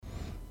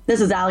This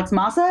is Alex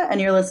Massa,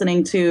 and you're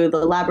listening to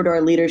the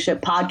Labrador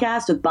Leadership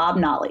Podcast with Bob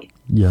Nolly.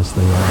 Yes,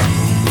 they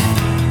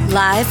are.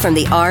 Live from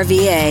the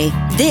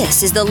RVA,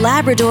 this is the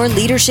Labrador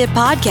Leadership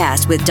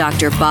Podcast with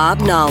Dr. Bob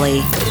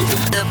Nolly.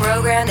 The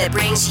program that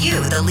brings you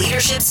the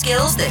leadership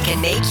skills that can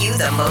make you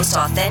the most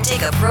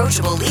authentic,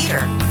 approachable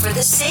leader for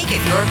the sake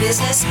of your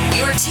business,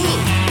 your team,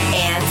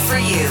 and for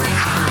you.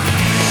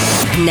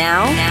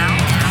 Now,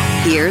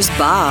 here's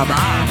Bob.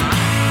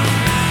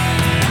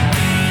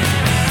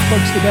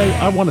 Folks, today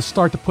I want to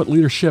start to put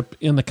leadership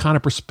in the kind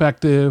of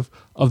perspective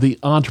of the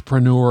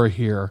entrepreneur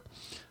here.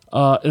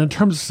 And in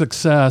terms of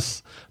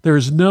success, there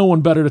is no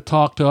one better to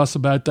talk to us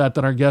about that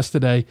than our guest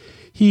today.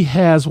 He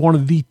has one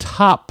of the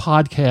top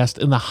podcasts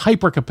in the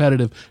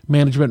hyper-competitive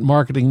management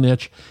marketing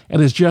niche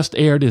and has just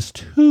aired his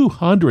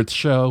 200th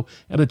show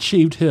and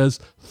achieved his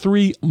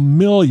 3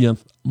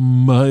 millionth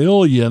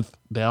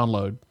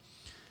download.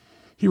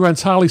 He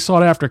runs highly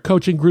sought-after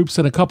coaching groups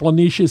in a couple of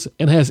niches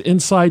and has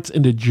insights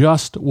into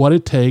just what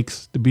it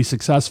takes to be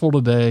successful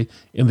today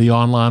in the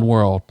online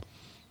world.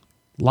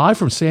 Live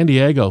from San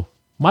Diego,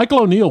 Michael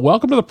O'Neill,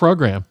 welcome to the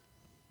program.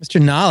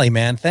 Mr. Nolly,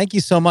 man, thank you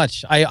so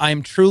much.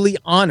 I'm truly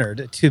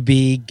honored to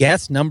be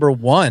guest number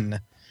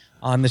one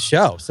on the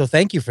show. So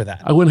thank you for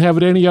that. I wouldn't have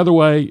it any other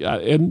way.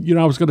 And,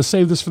 I was going to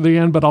save this for the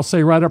end, but I'll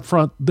say right up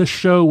front, this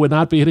show would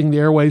not be hitting the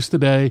airwaves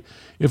today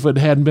if it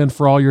hadn't been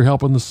for all your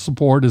help and the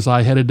support as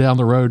I headed down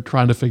the road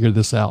trying to figure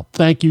this out.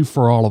 Thank you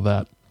for all of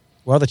that.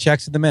 Well, the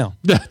check's in the mail.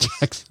 The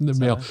check's in the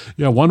mail.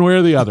 Yeah, one way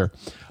or the other.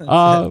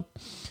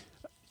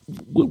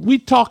 We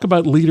talk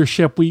about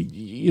leadership.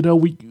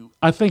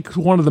 I think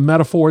one of the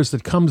metaphors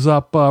that comes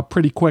up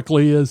pretty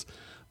quickly is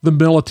the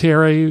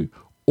military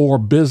or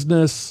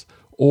business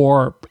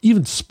or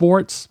even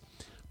sports.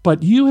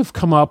 But you have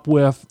come up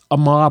with a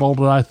model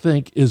that I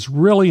think is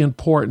really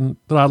important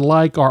that I'd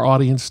like our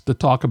audience to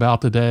talk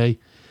about today,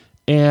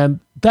 and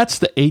that's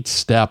the 8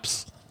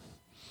 steps.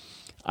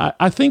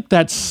 I think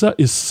that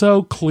is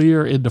so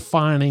clear in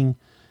defining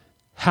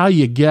how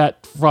you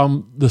get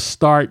from the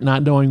start,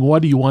 not knowing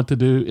what do you want to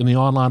do in the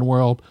online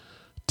world,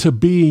 to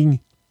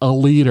being a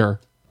leader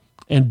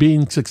and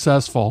being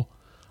successful.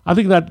 I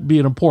think that'd be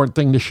an important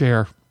thing to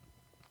share.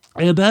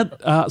 And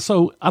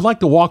so I'd like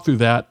to walk through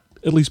that,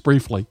 at least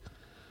briefly.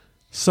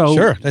 So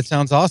sure, that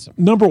sounds awesome.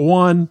 Number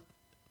one,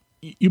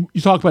 you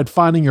talk about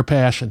finding your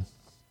passion.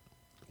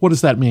 What does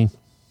that mean?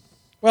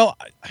 Well,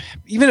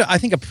 even I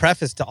think a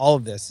preface to all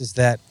of this is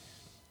that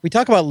we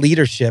talk about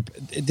leadership.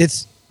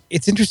 It's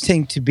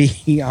interesting to be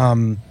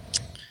kind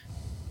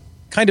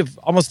of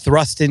almost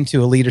thrust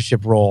into a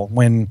leadership role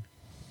when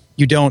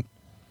you don't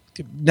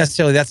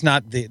necessarily, that's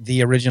not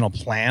the original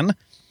plan.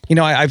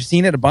 I've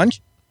seen it a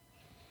bunch.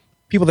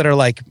 People that are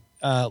like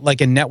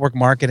in network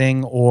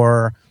marketing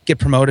or get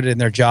promoted in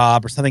their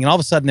job or something, and all of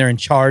a sudden they're in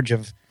charge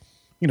of,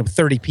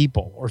 30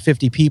 people or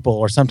 50 people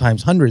or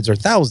sometimes hundreds or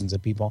thousands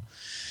of people.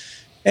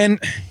 And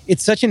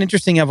it's such an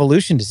interesting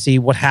evolution to see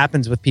what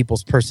happens with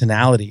people's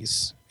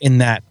personalities in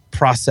that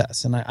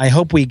process. And I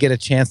hope we get a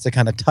chance to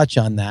kind of touch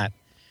on that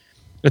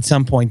at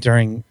some point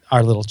during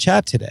our little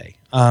chat today.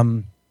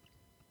 I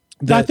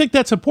think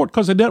that's important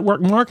because in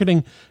network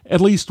marketing,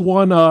 at least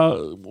one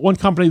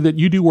company that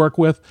you do work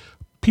with,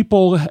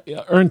 people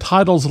earn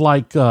titles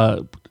like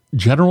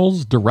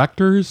generals,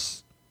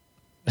 directors.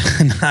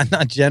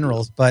 not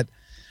generals, but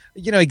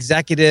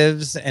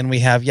executives, and we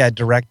have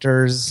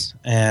directors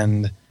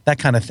and that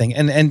kind of thing.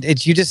 And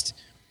it's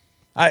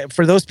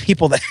for those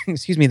people that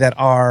that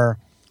are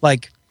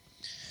like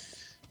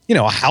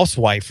a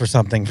housewife or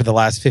something for the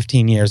last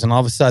 15 years, and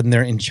all of a sudden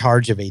they're in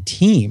charge of a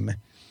team.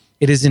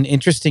 It is an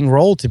interesting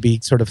role to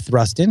be sort of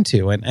thrust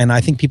into, and I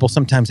think people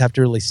sometimes have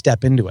to really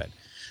step into it.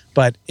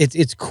 But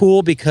it's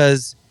cool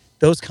because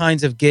those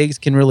kinds of gigs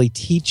can really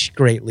teach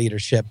great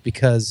leadership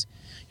because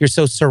you're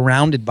so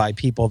surrounded by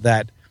people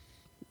that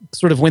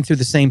sort of went through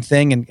the same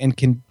thing and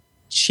can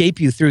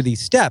shape you through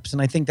these steps.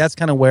 And I think that's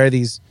kind of where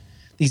these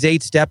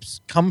 8 steps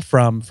come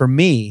from for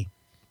me.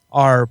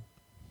 Are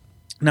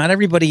not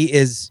everybody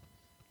is,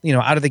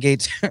 out of the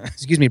gates,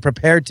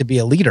 prepared to be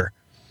a leader.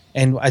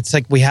 And it's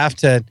like we have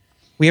to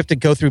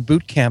go through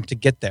boot camp to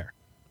get there.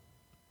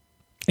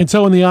 And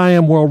so in the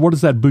IM world, what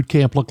does that boot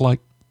camp look like?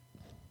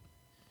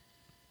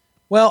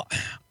 Well,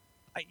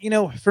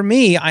 for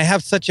me, I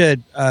have such a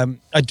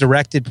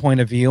directed point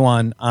of view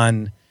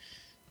on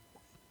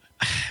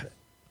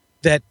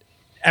that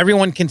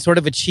everyone can sort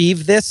of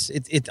achieve this.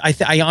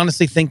 I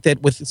honestly think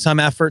that with some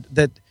effort,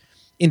 that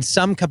in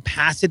some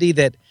capacity,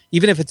 that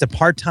even if it's a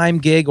part-time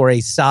gig or a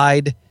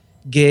side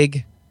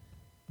gig,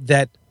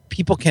 that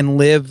people can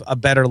live a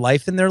better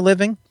life than they're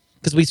living.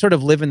 Because we sort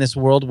of live in this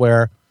world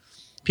where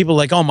people are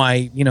like, oh,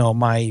 my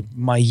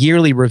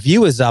yearly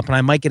review is up and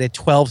I might get a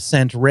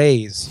 12-cent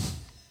raise,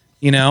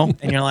 and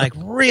you're like,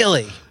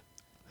 really?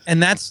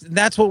 And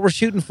that's what we're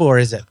shooting for,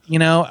 is it?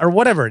 Or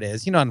whatever it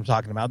is. You know what I'm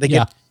talking about? They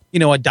get,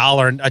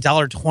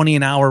 $1.20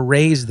 an hour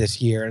raise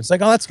this year. And it's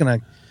like, oh,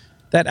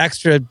 that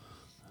extra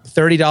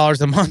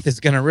 $30 a month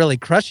is going to really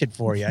crush it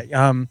for you.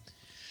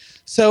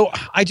 So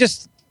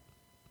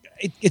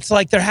it's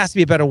like there has to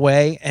be a better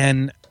way.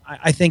 And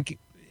I think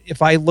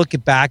if I look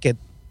back at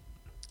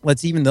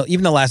even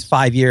the last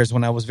 5 years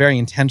when I was very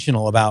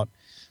intentional about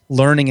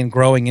learning and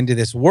growing into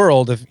this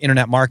world of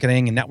internet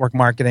marketing and network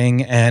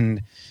marketing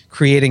and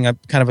creating a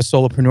kind of a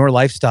solopreneur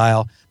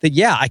lifestyle, that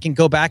I can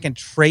go back and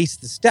trace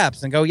the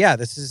steps and go,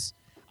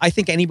 I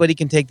think anybody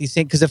can take these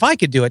things, because if I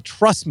could do it,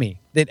 trust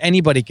me that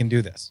anybody can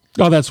do this.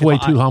 Oh, that's way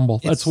too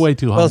humble. That's way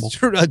too humble. It's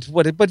true,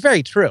 but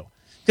very true.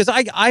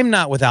 Because I'm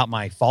not without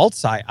my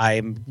faults.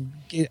 I'm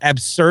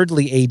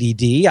absurdly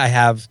ADD. I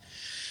have,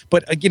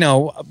 but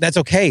that's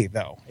okay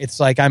though. It's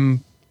like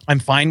I'm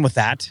fine with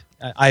that.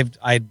 I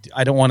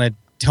don't want to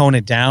tone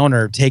it down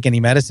or take any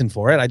medicine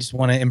for it. I just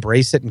want to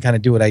embrace it and kind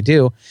of do what I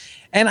do.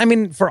 And I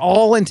mean, for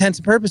all intents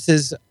and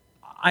purposes,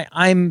 I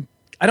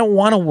don't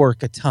want to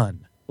work a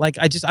ton. Like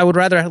I would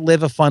rather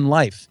live a fun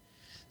life.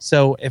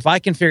 So if I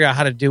can figure out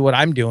how to do what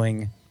I'm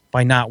doing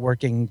by not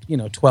working,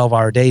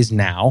 12-hour days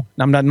now,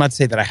 I'm not to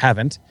say that I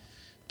haven't,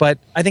 but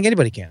I think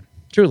anybody can,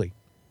 truly.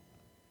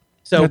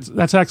 So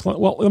that's excellent.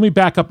 Well, let me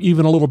back up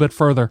even a little bit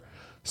further.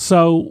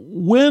 So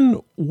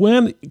when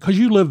because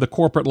you lived the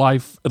corporate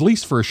life, at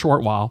least for a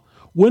short while,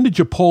 when did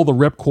you pull the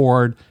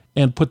ripcord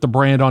and put the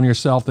brand on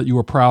yourself that you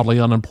were proudly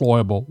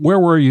unemployable? Where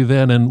were you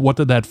then, and what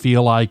did that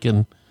feel like?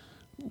 And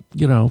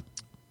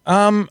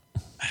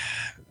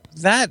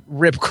that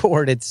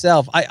ripcord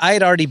itself, I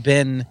had already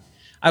been.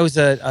 I was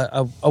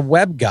a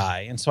web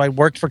guy, and so I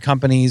worked for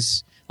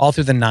companies all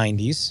through the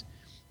 90s,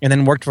 and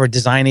then worked for a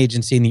design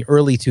agency in the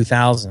early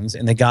 2000s.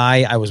 And the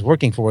guy I was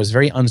working for was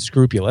very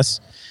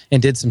unscrupulous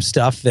and did some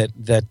stuff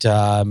that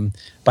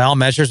by all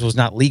measures was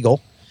not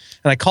legal.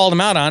 And I called him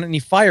out on it, and he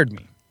fired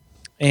me.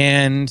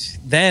 And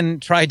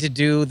then tried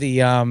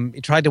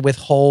to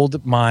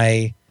withhold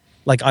my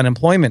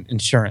unemployment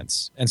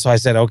insurance. And so I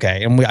said,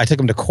 okay. And I took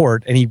him to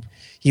court, and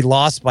he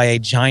lost by a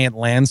giant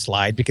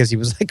landslide because he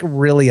was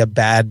really a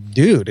bad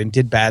dude and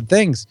did bad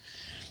things.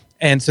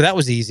 And so that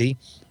was easy.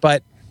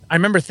 But I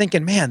remember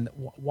thinking, man,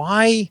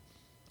 why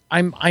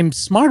I'm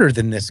smarter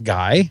than this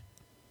guy,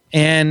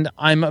 and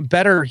I'm a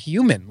better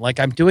human.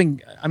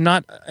 I'm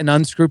not an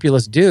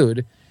unscrupulous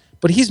dude,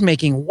 but he's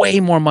making way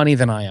more money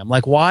than I am.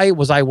 Why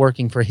was I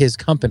working for his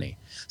company?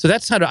 So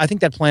that's I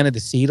think that planted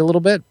the seed a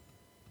little bit.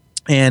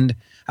 And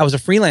I was a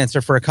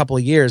freelancer for a couple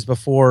of years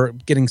before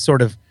getting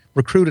sort of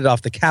recruited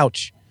off the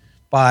couch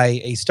by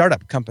a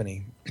startup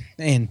company.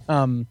 And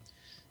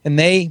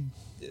they,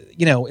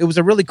 it was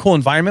a really cool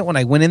environment when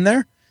I went in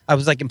there. I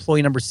was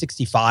employee number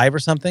 65 or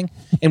something.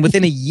 And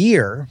within a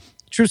year,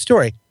 true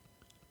story,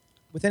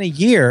 within a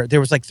year,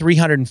 there was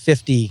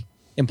 350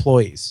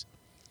 employees.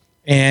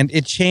 And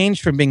it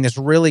changed from being this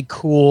really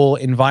cool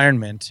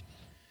environment,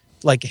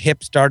 like a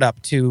hip startup,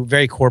 to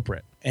very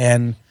corporate.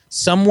 And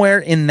somewhere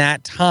in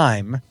that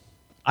time,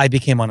 I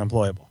became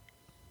unemployable.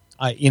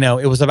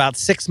 It was about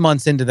 6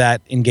 months into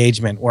that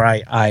engagement where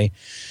I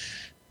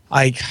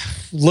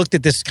looked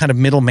at this kind of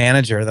middle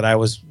manager that I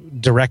was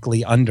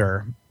directly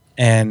under,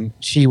 and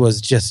she was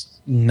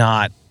just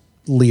not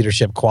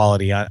leadership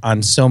quality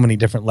on so many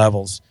different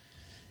levels.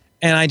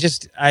 And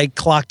I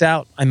clocked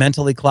out. I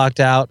mentally clocked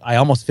out. I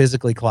almost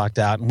physically clocked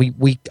out.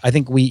 And I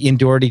think we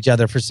endured each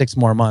other for 6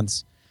 more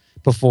months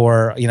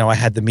before, I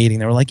had the meeting.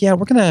 They were like, yeah,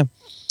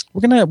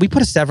 we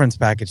put a severance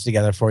package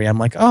together for you. I'm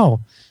like, oh,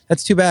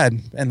 that's too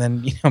bad. And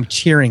then, I'm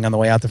cheering on the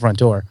way out the front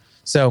door.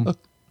 So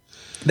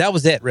that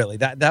was it, really.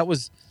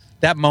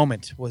 That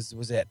moment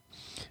was it.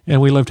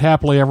 And we lived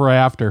happily ever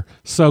after.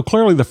 So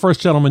clearly the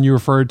first gentleman you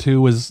referred to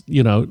was,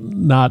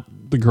 not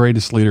the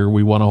greatest leader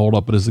we want to hold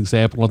up as an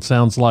example. It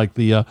sounds like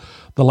the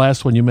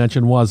last one you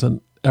mentioned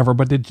wasn't ever.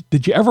 But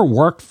did you ever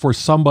work for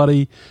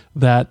somebody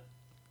that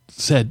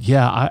said,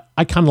 yeah,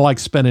 I kind of like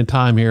spending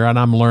time here and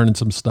I'm learning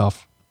some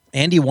stuff?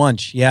 Andy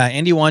Wunsch. Yeah,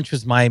 Andy Wunsch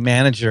was my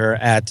manager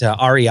at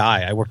REI.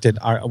 I worked at,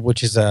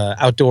 which is a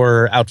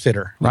outdoor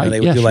outfitter. Right. They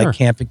would do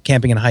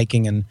camping and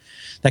hiking and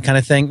that kind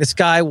of thing. This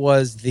guy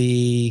was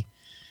the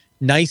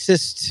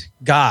nicest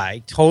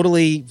guy,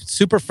 totally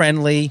super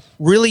friendly,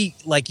 really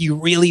you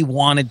really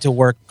wanted to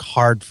work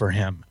hard for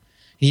him.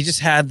 He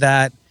just had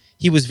that.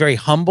 He was very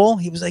humble.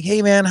 He was like,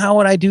 hey man, how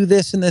would I do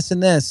this and this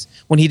and this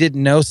when he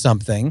didn't know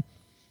something?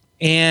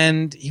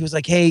 And he was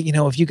like, hey,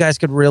 if you guys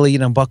could really,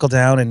 buckle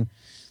down and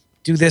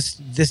do this,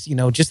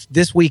 just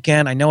this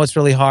weekend. I know it's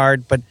really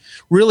hard, but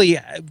really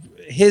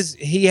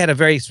he had a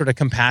very sort of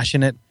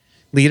compassionate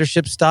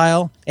leadership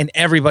style, and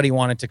everybody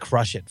wanted to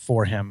crush it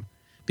for him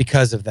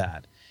because of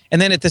that.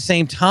 And then at the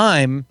same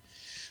time,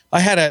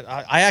 I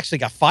actually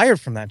got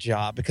fired from that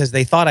job because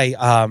they thought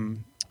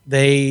I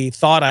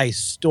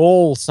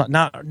stole some.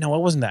 No,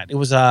 it wasn't that. It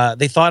was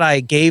they thought I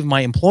gave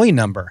my employee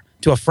number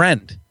to a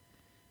friend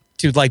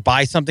to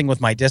buy something with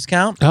my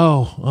discount.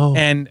 Oh.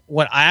 And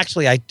what I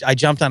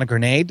jumped on a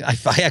grenade.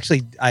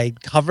 I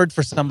covered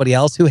for somebody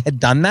else who had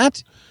done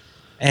that,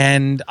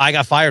 and I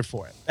got fired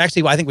for it.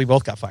 Actually, I think we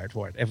both got fired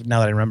for it. Now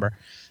that I remember,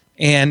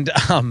 and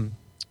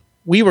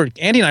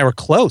Andy and I were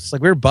close. We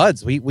were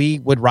buds. We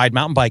would ride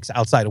mountain bikes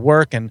outside of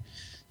work, and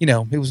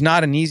it was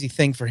not an easy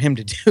thing for him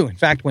to do. In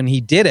fact, when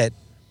he did it,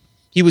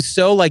 he was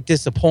so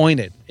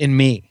disappointed in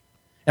me,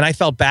 and I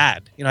felt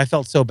bad. I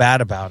felt so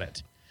bad about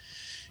it.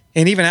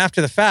 And even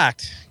after the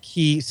fact,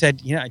 he said,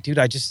 dude,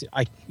 it's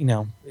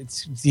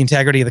the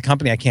integrity of the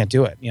company. I can't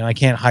do it. I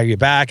can't hire you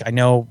back. I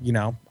know,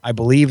 I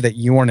believe that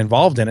you weren't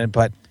involved in it,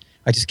 but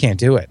I just can't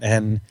do it.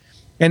 And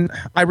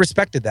I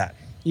respected that,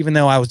 even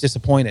though I was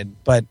disappointed.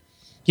 But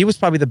he was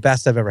probably the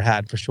best I've ever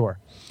had, for sure.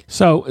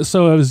 So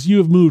as you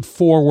have moved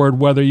forward,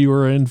 whether you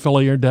were in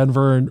Philly or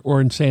Denver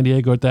or in San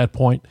Diego at that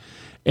point,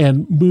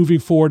 and moving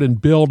forward and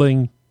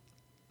building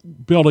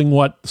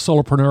what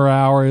Solopreneur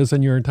Hour is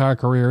and your entire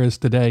career is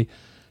today,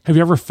 have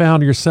you ever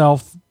found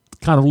yourself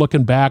kind of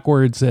looking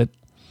backwards at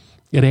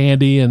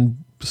Andy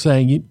and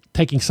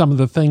taking some of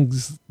the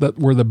things that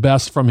were the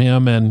best from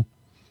him and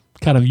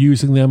kind of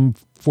using them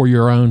for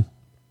your own?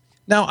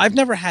 Now, I've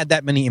never had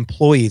that many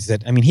employees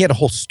he had a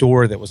whole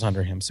store that was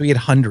under him. So he had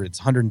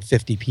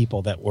 150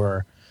 people that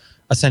were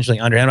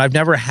essentially under him. I've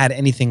never had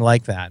anything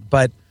like that.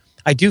 But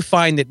I do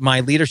find that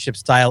my leadership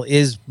style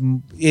is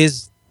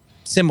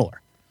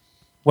similar.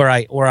 Where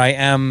I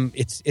am,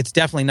 it's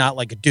definitely not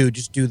like a dude,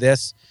 just do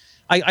this.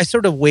 I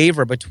sort of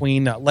waver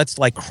between let's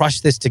like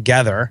crush this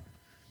together,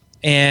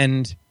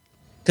 and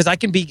because I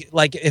can be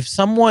like if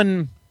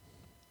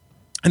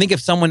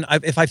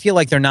I feel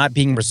like they're not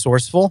being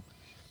resourceful,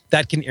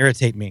 that can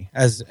irritate me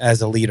as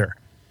a leader.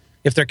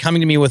 If they're coming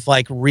to me with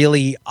like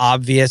really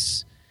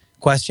obvious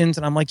questions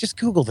and I'm like, just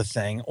Google the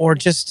thing, or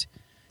just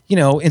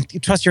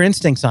trust your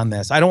instincts on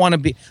this. I don't want to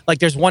be like,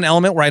 there's one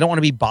element where I don't want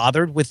to be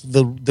bothered with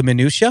the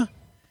minutia.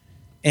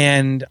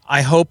 And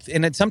I hope,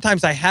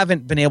 sometimes I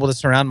haven't been able to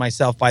surround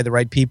myself by the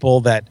right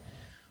people that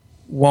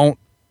won't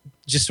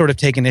just sort of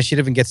take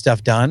initiative and get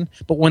stuff done.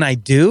 But when I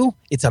do,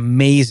 it's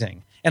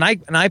amazing. And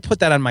I put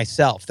that on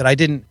myself, that I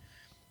didn't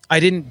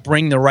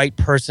bring the right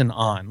person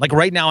on. Like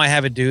right now I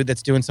have a dude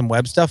that's doing some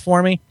web stuff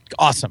for me.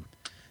 Awesome.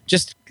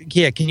 Just,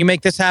 can you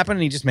make this happen?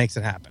 And he just makes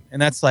it happen.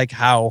 And that's like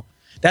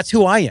that's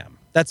who I am.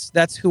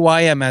 That's who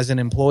I am as an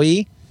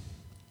employee.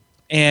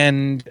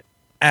 And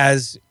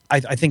as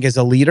I think as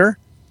a leader.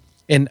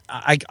 And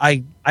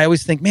I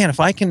always think, man, if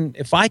I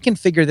can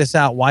figure this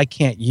out, why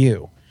can't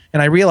you?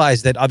 And I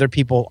realize that other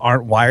people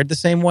aren't wired the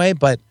same way,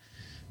 but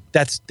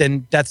that's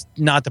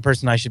not the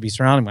person I should be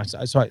surrounding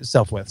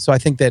myself with. So I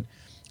think that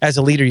as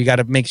a leader, you got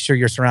to make sure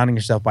you're surrounding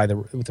yourself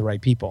with the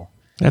right people.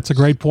 That's a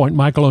great point.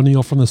 Michael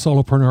O'Neill from the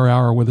Solopreneur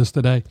Hour with us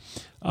today.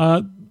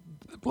 I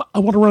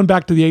want to run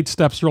back to the 8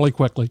 steps really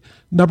quickly.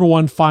 Number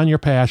 1, find your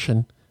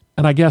passion.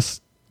 And I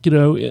guess,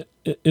 in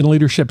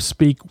leadership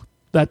speak,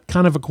 that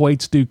kind of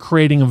equates to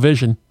creating a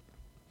vision.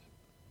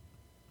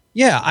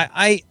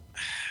 Yeah,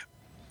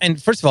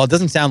 and first of all, it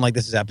doesn't sound like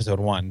this is episode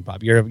 1,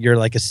 Bob. You're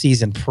like a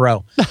seasoned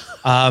pro.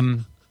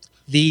 I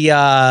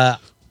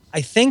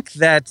think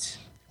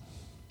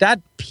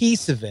that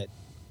piece of it,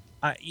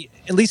 at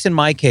least in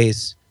my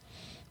case,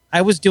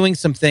 I was doing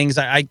some things.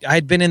 I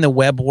had been in the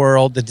web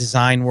world, the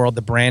design world,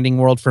 the branding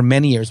world for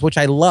many years, which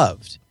I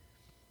loved.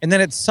 And then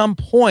at some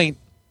point,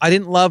 I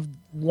didn't love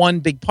one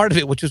big part of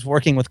it, which was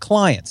working with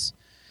clients.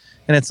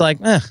 And it's like,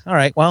 all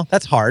right, well,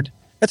 that's hard.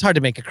 That's hard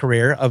to make a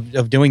career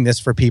of doing this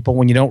for people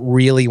when you don't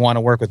really want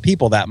to work with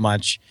people that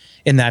much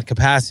in that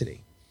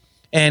capacity.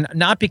 And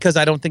not because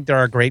I don't think there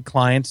are great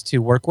clients to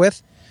work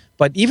with,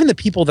 but even the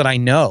people that I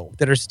know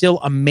that are still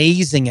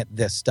amazing at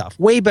this stuff,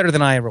 way better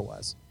than I ever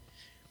was,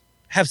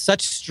 have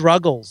such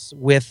struggles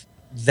with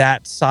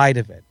that side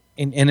of it.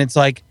 And it's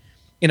like,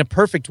 in a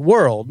perfect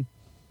world,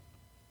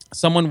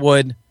 someone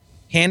would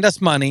hand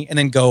us money and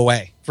then go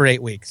away for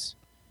 8 weeks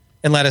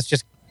and let us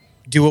just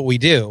do what we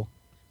do.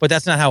 But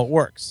that's not how it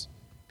works,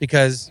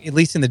 because at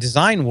least in the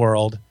design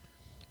world,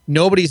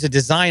 nobody's a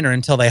designer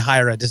until they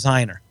hire a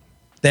designer.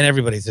 Then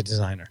everybody's a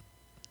designer.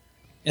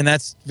 And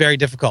that's very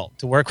difficult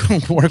to work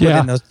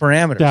within those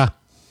parameters. Yeah.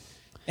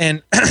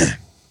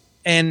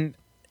 And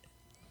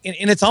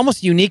it's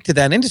almost unique to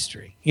that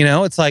industry.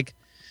 It's like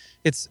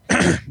it's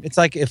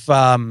like if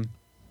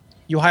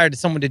you hired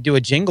someone to do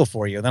a jingle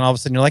for you, then all of a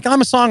sudden you're like,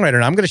 I'm a songwriter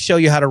and I'm going to show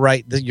you how to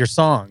write your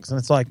songs. And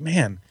it's like,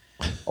 man,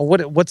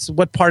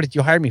 what part did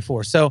you hire me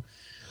for? So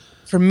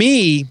for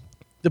me,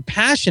 the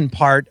passion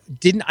part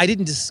I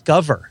didn't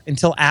discover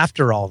until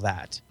after all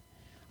that.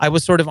 I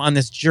was sort of on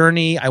this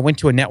journey. I went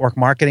to a network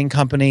marketing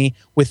company.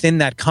 Within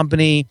that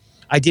company,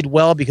 I did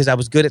well because I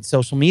was good at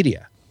social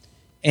media.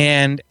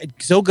 And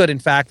so good, in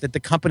fact, that the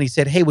company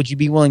said, hey, would you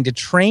be willing to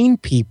train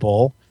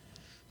people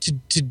to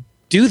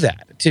do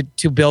that,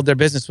 to build their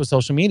business with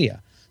social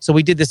media? So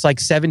we did this like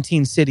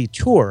 17-city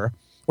tour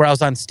where I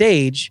was on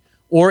stage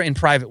or in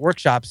private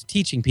workshops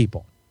teaching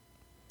people.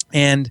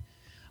 And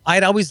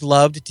I'd always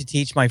loved to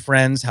teach my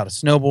friends how to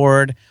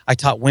snowboard. I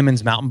taught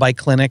women's mountain bike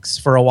clinics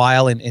for a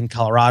while in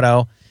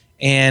Colorado.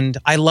 And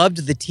I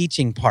loved the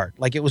teaching part.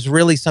 Like, it was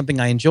really something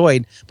I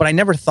enjoyed, but I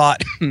never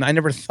thought,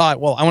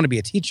 well, I want to be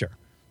a teacher,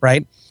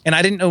 right? And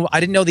I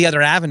didn't know the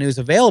other avenues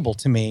available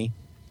to me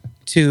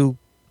to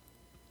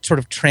sort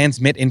of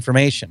transmit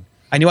information.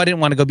 I knew I didn't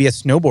want to go be a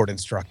snowboard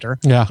instructor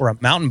or a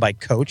mountain bike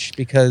coach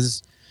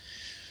because,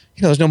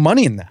 there's no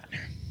money in that.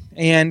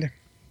 And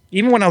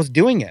even when I was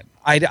doing it,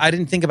 I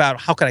didn't think about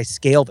how could I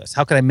scale this?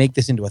 How could I make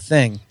this into a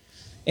thing?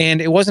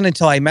 And it wasn't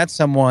until I met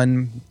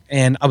someone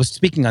and I was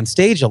speaking on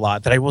stage a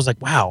lot that I was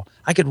like, wow,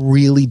 I could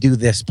really do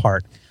this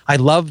part. I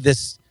love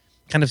this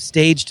kind of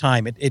stage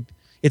time.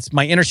 It's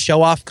my inner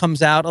show off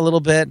comes out a little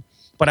bit,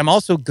 but I'm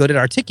also good at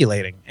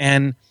articulating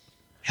and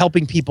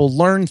helping people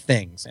learn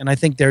things. And I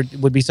think there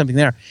would be something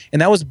there.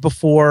 And that was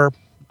before,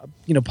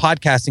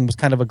 podcasting was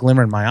kind of a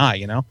glimmer in my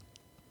eye,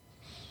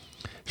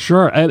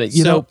 Sure. And,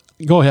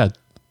 go ahead.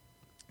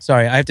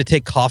 Sorry, I have to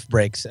take cough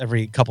breaks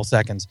every couple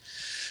seconds.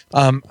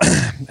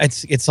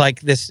 It's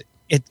like this.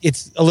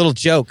 It's a little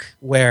joke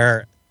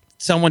where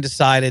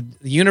the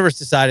universe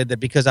decided that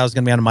because I was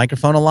going to be on a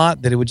microphone a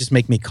lot, that it would just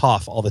make me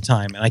cough all the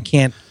time, and I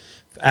can't.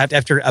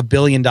 After a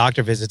billion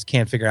doctor visits,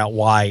 can't figure out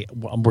why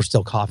we're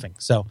still coughing.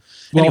 So,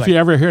 well, anyway. If you're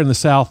ever here in the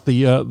South, the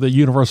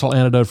universal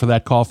antidote for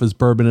that cough is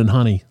bourbon and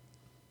honey.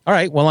 All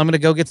right, well, I'm going to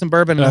go get some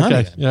bourbon and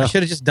honey. Yeah. I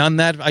should have just done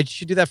that. I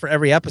should do that for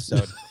every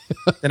episode.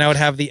 Then I would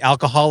have the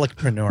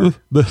alcoholicpreneur.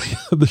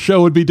 The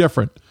show would be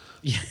different.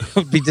 It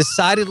would be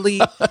decidedly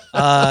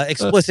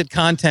explicit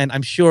content.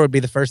 I'm sure would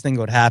be the first thing that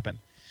would happen.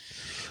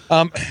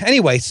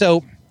 Anyway,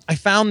 so I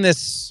found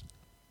this.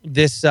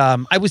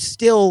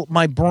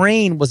 My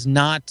brain was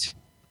not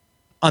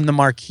on the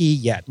marquee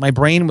yet. My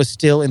brain was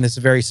still in this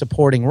very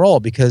supporting role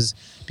because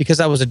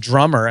I was a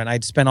drummer and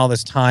I'd spent all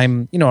this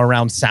time,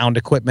 around sound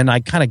equipment.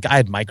 I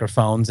had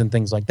microphones and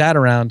things like that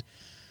around.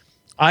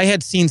 I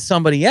had seen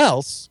somebody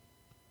else,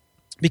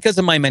 because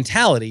of my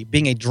mentality,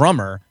 being a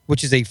drummer,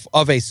 which is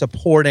of a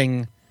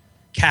supporting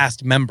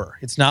cast member.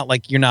 It's not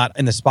like you're not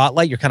in the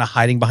spotlight. You're kind of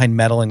hiding behind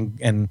metal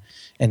and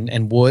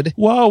wood.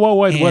 Whoa,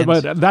 wait.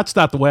 That's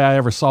not the way I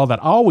ever saw that.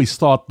 I always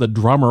thought the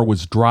drummer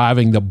was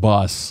driving the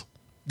bus.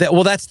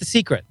 That's the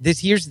secret.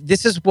 Here's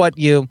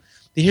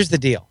the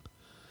deal.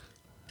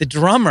 The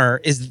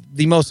drummer is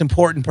the most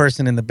important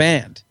person in the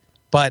band.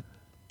 But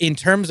in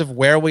terms of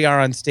where we are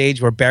on stage,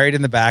 we're buried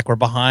in the back. We're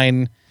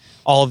behind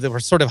we're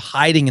sort of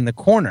hiding in the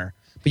corner.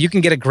 But you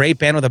can get a great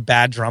band with a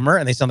bad drummer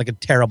and they sound like a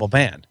terrible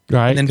band.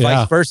 Right. And then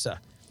vice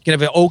versa. You can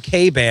have an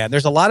okay band.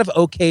 There's a lot of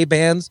okay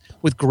bands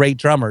with great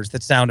drummers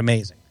that sound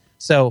amazing.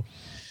 So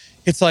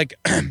it's like,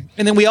 and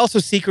then we also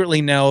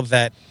secretly know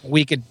that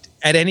we could,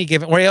 at any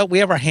given, we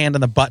have our hand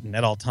on the button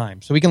at all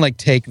times. So we can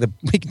take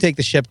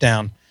the ship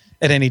down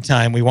at any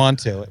time we want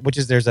to, which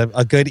is there's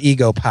a good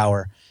ego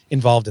power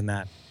involved in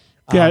that.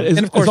 Yeah, and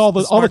of course, all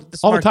the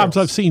times girls.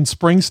 I've seen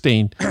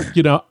Springsteen,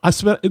 I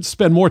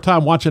spend more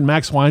time watching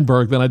Max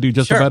Weinberg than I do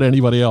just about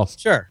anybody else.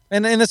 Sure,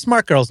 and the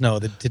smart girls know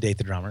to date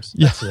the drummers.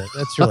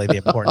 That's really the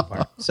important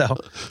part. So,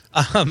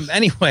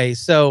 anyway,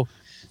 so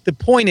the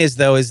point is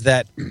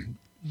that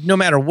no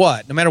matter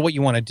what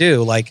you want to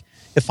do, like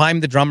if I'm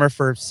the drummer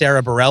for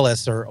Sarah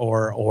Bareilles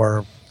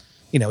or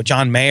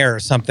John Mayer or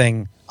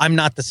something, I'm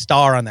not the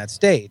star on that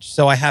stage,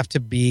 so I have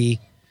to be.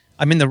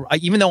 Even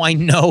though I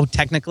know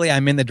technically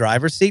I'm in the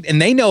driver's seat, and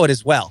they know it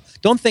as well.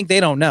 Don't think they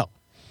don't know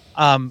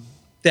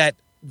that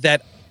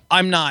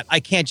I'm not. I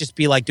can't just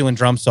be like doing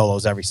drum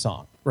solos every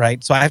song,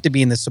 right? So I have to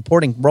be in this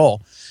supporting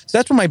role. So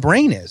that's where my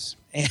brain is,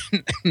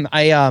 and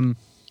I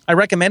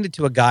recommended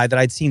to a guy that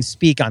I'd seen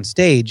speak on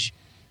stage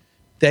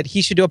that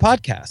he should do a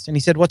podcast, and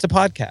he said, "What's a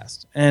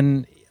podcast?"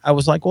 And I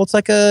was like, "Well, it's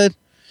like a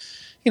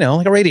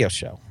radio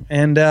show,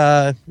 and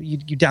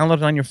you download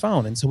it on your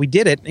phone." And so we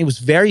did it. It was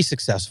very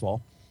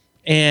successful.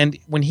 And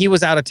when he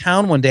was out of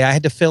town one day, I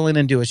had to fill in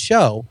and do a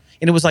show.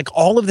 And it was like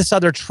all of this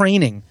other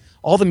training,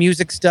 all the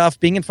music stuff,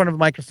 being in front of a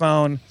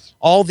microphone,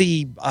 all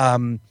the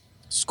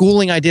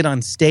schooling I did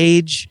on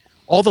stage,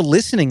 all the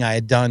listening I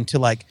had done to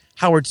like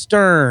Howard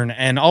Stern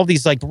and all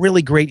these like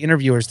really great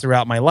interviewers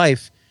throughout my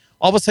life,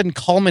 all of a sudden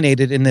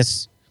culminated in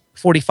this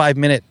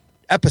 45-minute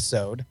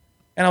episode.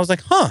 And I was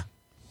like, that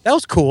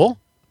was cool.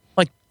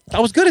 Like I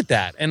was good at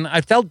that. And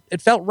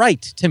it felt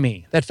right to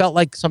me. That felt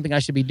like something I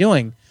should be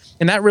doing.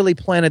 And that really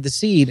planted the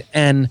seed.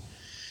 And,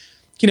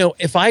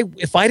 if I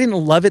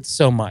didn't love it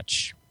so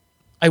much,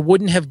 I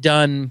wouldn't have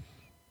done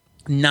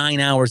 9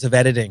 hours of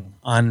editing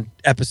on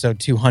episode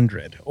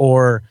 200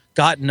 or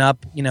gotten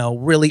up,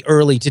 really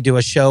early to do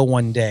a show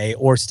one day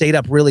or stayed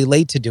up really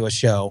late to do a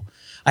show.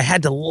 I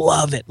had to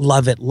love it.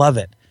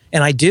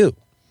 And I do.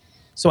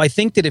 So I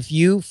think that if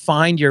you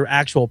find your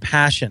actual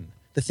passion,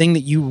 the thing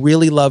that you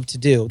really love to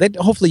do, that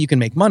hopefully you can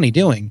make money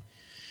doing,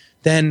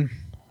 then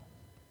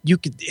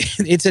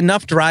it's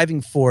enough driving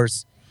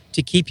force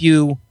to keep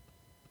you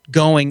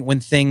going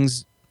when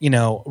things,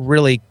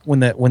 really when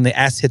the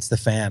ass hits the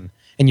fan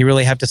and you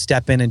really have to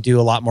step in and do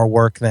a lot more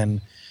work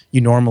than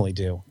you normally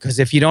do. Because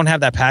if you don't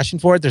have that passion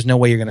for it, there's no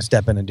way you're going to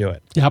step in and do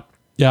it.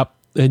 Yep.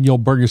 And you'll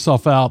burn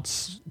yourself out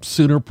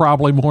sooner,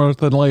 probably more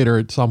than later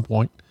at some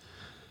point.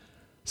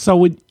 So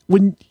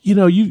when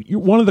you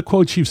one of the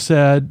quotes you've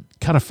said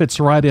kind of fits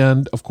right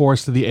in, of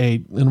course, to the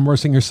 8, and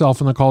immersing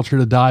yourself in the culture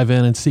to dive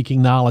in and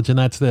seeking knowledge. And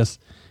that's this: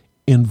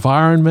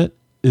 environment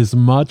is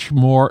much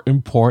more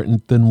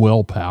important than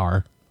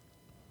willpower.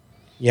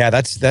 Yeah,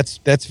 that's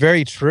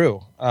very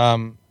true.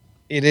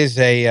 It is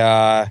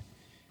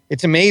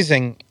it's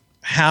amazing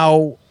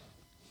how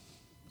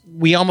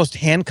we almost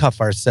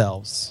handcuff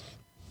ourselves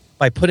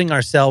by putting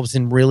ourselves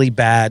in really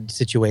bad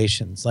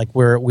situations. Like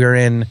we're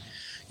in,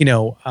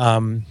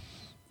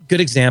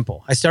 good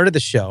example. I started the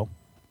show,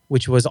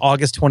 which was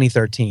August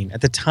 2013.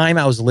 At the time,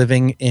 I was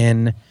living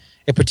in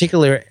a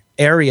particular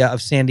area of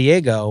San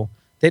Diego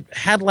that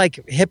had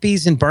like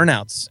hippies and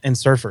burnouts and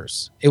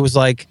surfers. It was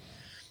like,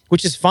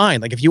 which is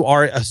fine. Like if you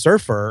are a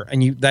surfer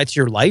and that's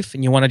your life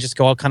and you want to just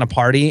go out kind of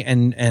party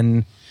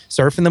and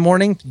surf in the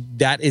morning,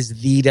 that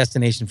is the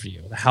destination for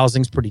you. The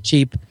housing's pretty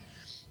cheap.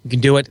 You can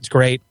do it. It's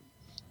great.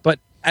 But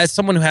as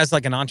someone who has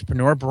like an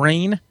entrepreneur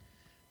brain,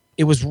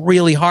 it was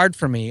really hard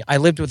for me. I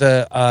lived with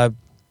a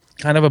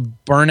kind of a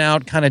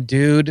burnout kind of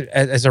dude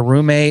as a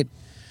roommate.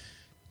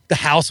 The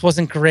house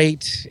wasn't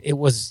great. It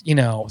was,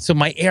 so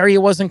my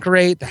area wasn't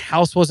great. The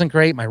house wasn't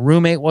great. My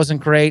roommate wasn't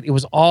great. It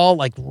was all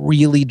like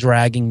really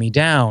dragging me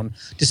down,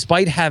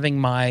 despite having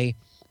my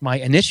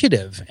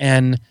initiative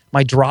and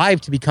my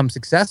drive to become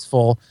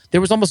successful. There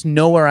was almost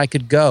nowhere I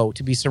could go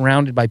to be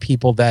surrounded by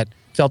people that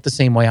felt the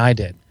same way I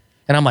did.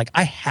 And I'm like,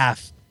 I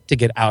have to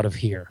get out of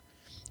here.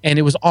 And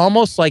it was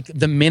almost like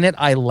the minute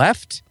I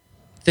left,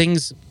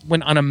 things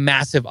went on a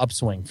massive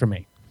upswing for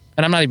me.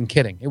 And I'm not even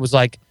kidding. It was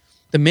like,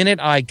 the minute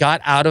I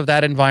got out of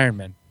that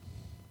environment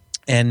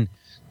and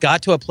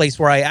got to a place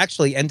where I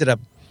actually ended up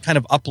kind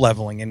of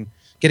up-leveling and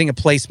getting a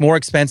place more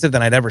expensive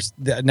than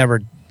I'd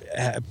never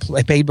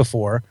paid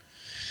before,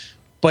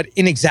 but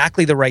in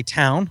exactly the right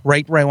town,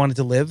 right where I wanted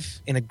to live,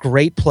 in a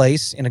great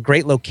place, in a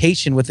great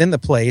location within the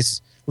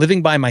place,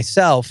 living by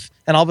myself,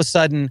 and all of a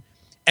sudden,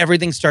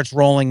 everything starts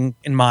rolling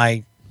in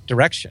my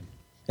direction.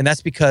 And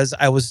that's because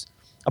I was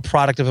a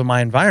product of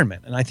my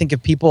environment. And I think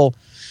if people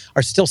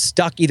are still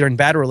stuck either in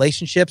bad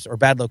relationships or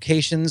bad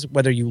locations,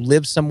 whether you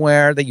live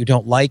somewhere that you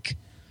don't like,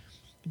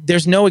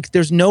 there's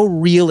no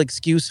real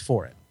excuse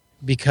for it.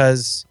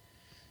 Because,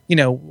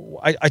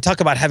 I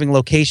talk about having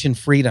location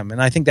freedom,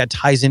 and I think that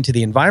ties into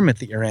the environment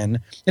that you're in.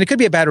 And it could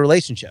be a bad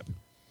relationship.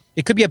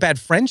 It could be a bad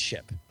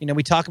friendship.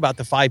 We talk about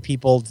the 5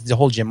 people, the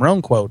whole Jim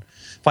Rohn quote,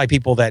 5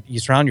 people that you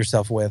surround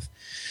yourself with.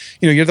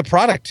 You're the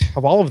product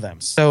of all of them.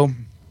 So,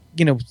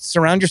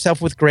 surround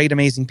yourself with great,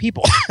 amazing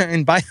people.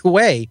 And by the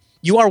way,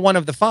 you are one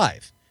of the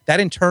 5. That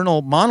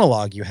internal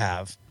monologue you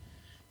have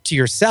to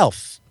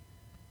yourself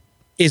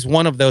is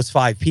one of those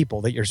 5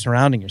 people that you're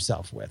surrounding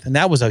yourself with. And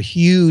that was a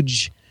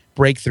huge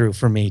breakthrough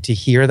for me to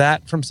hear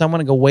that from someone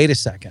and go, wait a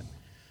second.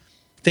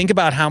 Think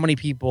about how many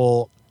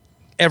people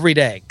every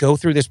day go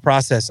through this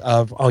process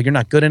of, oh, you're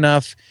not good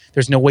enough.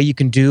 There's no way you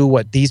can do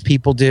what these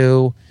people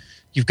do.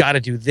 You've got to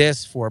do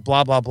this for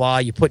blah, blah, blah.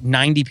 You put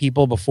 90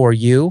 people before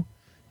you.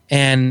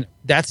 And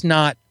that's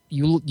not,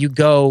 you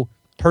go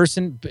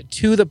person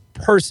to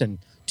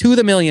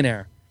the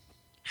millionaire,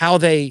 how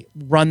they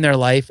run their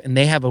life, and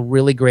they have a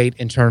really great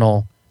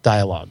internal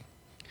dialogue.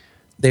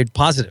 They're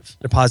positive.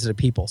 They're positive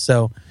people.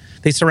 So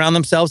they surround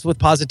themselves with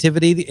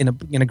positivity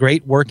in a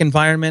great work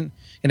environment,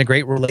 in a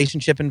great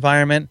relationship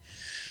environment.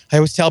 I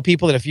always tell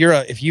people that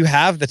if you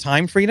have the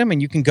time freedom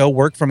and you can go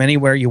work from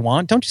anywhere you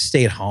want, don't just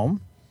stay at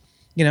home.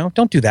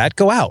 Don't do that.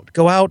 Go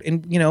out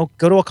and,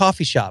 go to a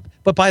coffee shop.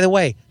 But by the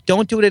way,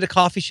 don't do it at a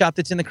coffee shop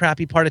that's in the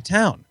crappy part of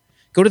town.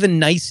 Go to the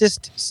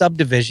nicest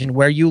subdivision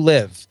where you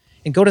live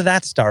and go to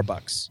that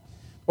Starbucks,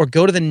 or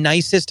go to the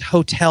nicest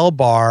hotel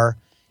bar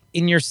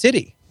in your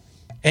city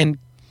and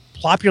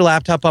plop your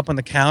laptop up on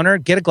the counter,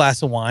 get a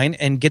glass of wine,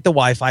 and get the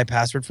Wi-Fi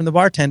password from the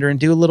bartender and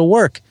do a little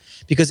work,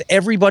 because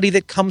everybody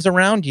that comes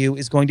around you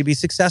is going to be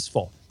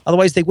successful.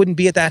 Otherwise, they wouldn't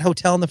be at that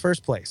hotel in the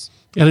first place.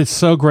 And it's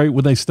so great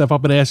when they step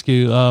up and ask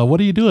you, what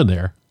are you doing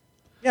there?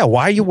 Yeah,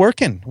 why are you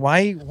working? What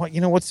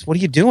are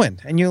you doing?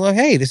 And you're like,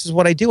 hey, this is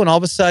what I do. And all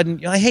of a sudden,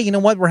 you're like, hey, you know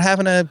what? We're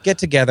having a get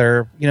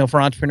together,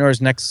 for entrepreneurs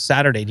next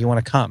Saturday. Do you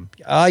want to come?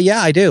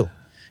 Yeah, I do.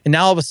 And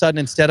now all of a sudden,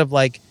 instead of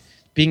like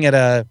being at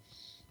a,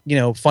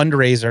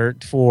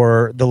 fundraiser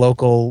for the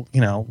local,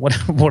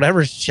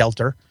 whatever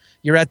shelter,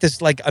 you're at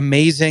this like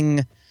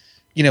amazing,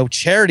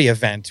 charity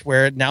event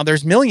where now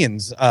there's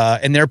millions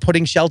and they're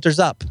putting shelters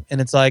up.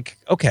 And it's like,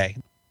 okay.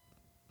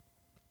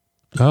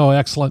 Oh,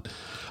 excellent.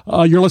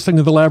 You're listening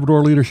to the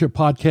Labrador Leadership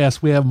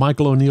Podcast. We have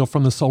Michael O'Neill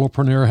from the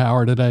Solopreneur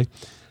Hour today.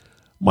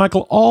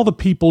 Michael, all the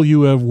people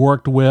you have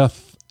worked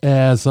with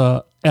as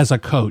a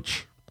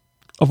coach,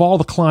 of all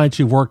the clients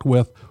you've worked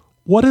with,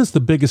 what is the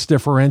biggest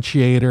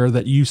differentiator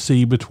that you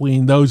see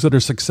between those that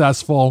are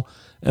successful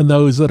and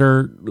those that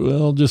are,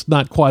 just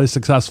not quite as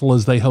successful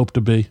as they hope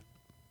to be?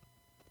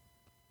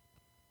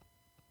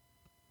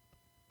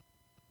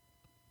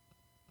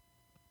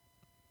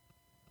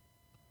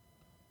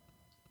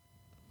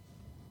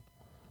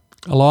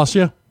 I lost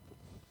you?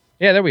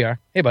 Yeah, there we are.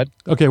 Hey, bud.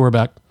 Okay, we're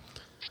back.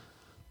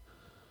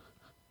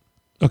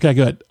 Okay,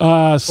 good.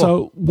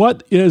 So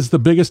what is the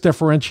biggest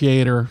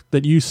differentiator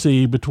that you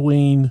see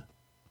between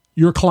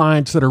your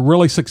clients that are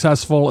really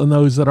successful and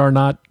those that are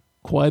not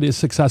quite as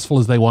successful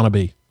as they want to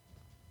be?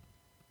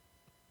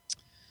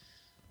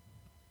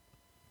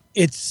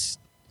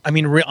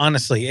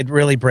 Honestly, it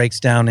really breaks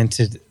down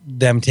into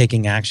them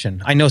taking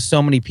action. I know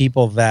so many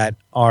people that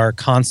are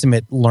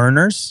consummate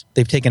learners.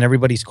 They've taken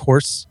everybody's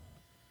course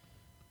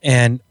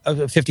and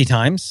 50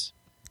 times,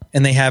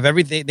 and they have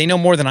everything. They know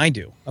more than I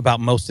do about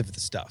most of the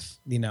stuff.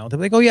 You know, they're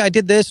like, oh yeah, I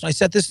did this and I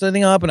set this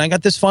thing up and I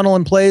got this funnel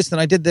in place and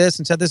I did this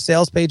and set this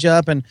sales page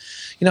up. And,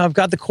 you know, I've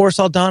got the course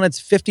all done. It's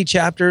 50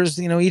 chapters.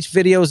 You know, each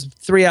video is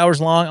 3 hours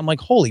long. I'm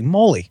like, holy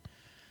moly.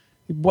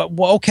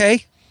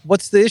 Okay.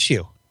 What's the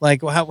issue?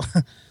 Like,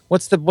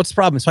 what's the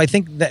problem? So I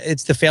think that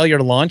it's the failure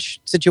to launch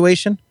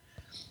situation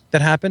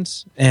that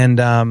happens.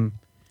 And,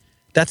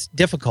 that's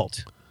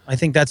difficult. I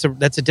think that's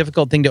a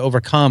difficult thing to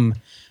overcome.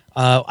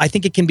 I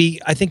think it can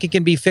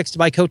be fixed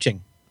by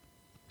coaching.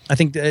 I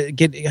think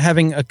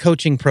having a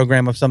coaching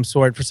program of some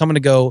sort for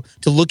someone to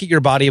look at your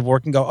body of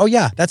work and go, oh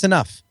yeah, that's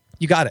enough.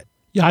 You got it.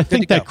 Yeah, I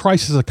think that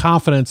crisis of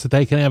confidence that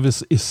they can have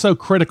is so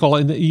critical,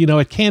 and you know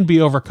it can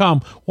be overcome.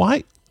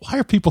 Why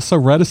are people so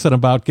reticent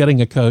about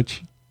getting a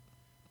coach?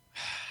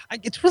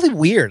 It's really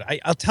weird.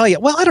 I'll tell you.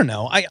 Well, I don't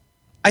know. I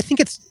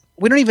think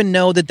we don't even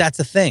know that that's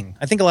a thing.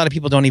 I think a lot of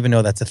people don't even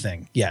know that's a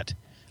thing yet.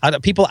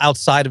 People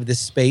outside of this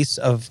space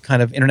of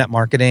kind of internet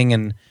marketing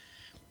and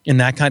in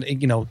that kind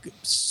of, you know,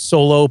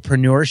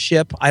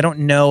 solopreneurship, I don't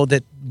know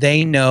that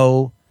they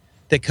know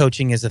that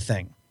coaching is a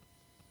thing.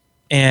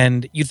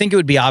 And you think it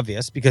would be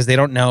obvious because they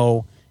don't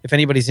know if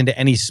anybody's into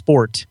any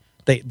sport.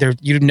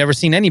 You've never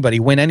seen anybody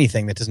win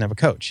anything that doesn't have a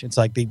coach. It's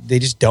like they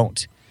just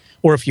don't.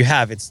 Or if you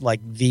have, it's like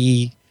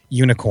the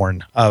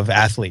unicorn of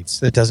athletes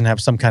that doesn't have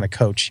some kind of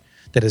coach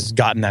that has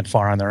gotten that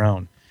far on their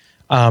own.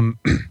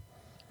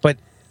 But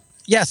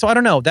yeah, so I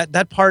don't know.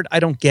 That part I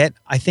don't get.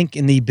 I think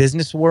in the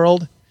business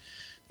world,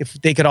 if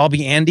they could all be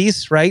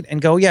Andys, right?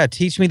 And go, yeah,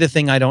 teach me the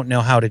thing I don't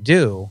know how to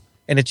do.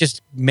 And it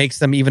just makes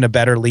them even a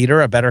better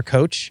leader, a better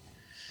coach,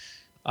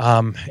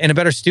 and a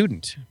better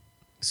student.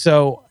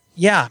 So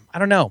yeah, I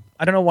don't know.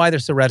 I don't know why they're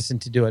so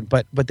reticent to do it,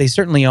 but they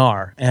certainly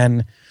are.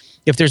 And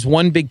if there's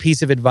one big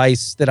piece of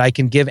advice that I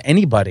can give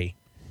anybody,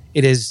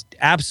 it is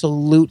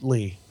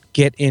absolutely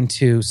get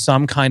into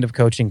some kind of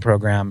coaching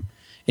program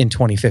in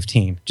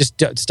 2015.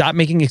 Just stop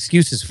making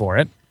excuses for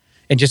it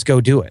and just go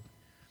do it.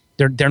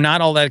 They're not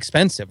all that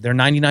expensive. They're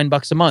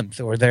 $99 a month,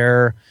 or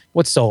they're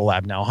what's Solo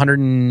Lab now?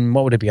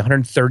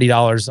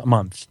 $130 a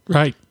month,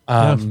 right?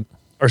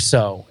 Or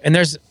so. And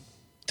there's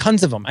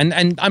tons of them,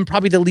 and I'm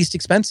probably the least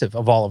expensive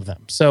of all of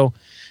them. So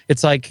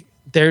it's like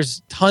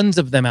there's tons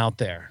of them out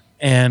there,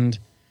 and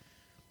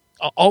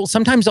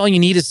sometimes all you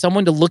need is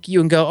someone to look at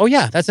you and go, "Oh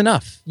yeah, that's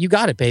enough. You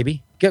got it,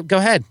 baby. Go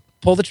ahead,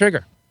 pull the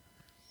trigger."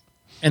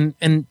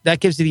 And that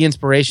gives you the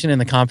inspiration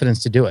and the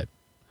confidence to do it.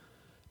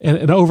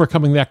 And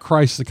overcoming that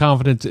crisis of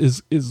confidence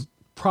is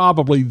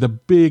probably the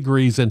big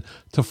reason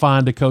to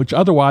find a coach.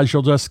 Otherwise,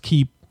 you'll just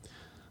keep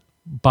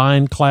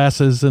buying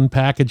classes and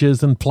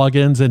packages and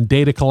plugins and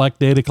data collect.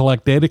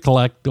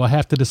 Do I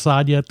have to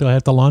decide yet? Do I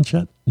have to launch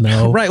yet?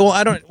 No. Right. Well,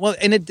 I don't. Well,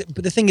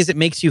 but the thing is, it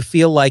makes you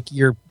feel like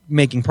you're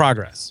making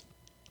progress.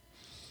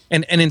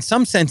 And in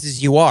some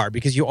senses, you are,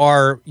 because you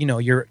are. You know,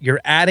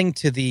 you're adding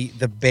to the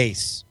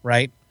base,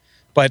 right?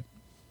 But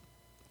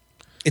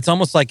it's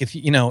almost like if,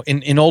 you know,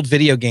 in old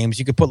video games,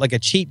 you could put like a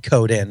cheat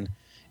code in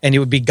and it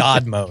would be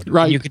God mode.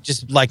 Right. And you could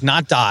just like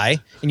not die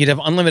and you'd have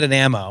unlimited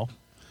ammo.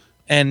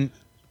 And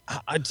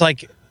it's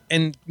like,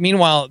 and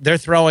meanwhile, they're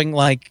throwing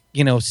like,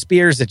 you know,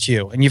 spears at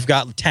you and you've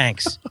got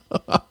tanks.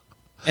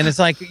 And it's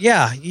like,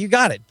 yeah, you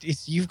got it.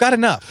 You've got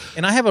enough.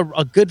 And I have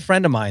a good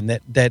friend of mine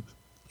that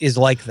is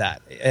like that.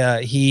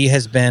 He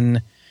has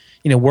been,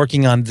 you know,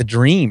 working on The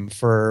Dream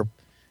for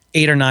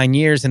 8 or 9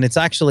 years. And it's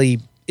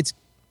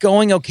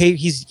going okay.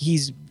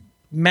 He's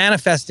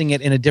manifesting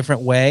it in a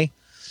different way,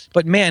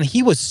 but man,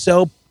 he was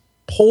so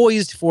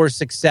poised for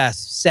success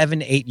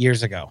 7-8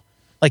 years ago.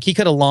 Like he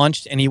could have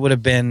launched and it would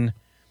have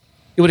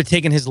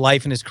taken his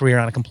life and his career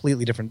on a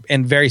completely different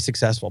and very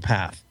successful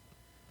path.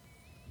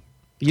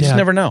 You just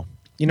never know.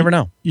 You never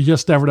know. You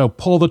just never know.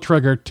 Pull the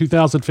trigger.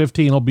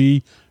 2015 will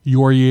be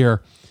your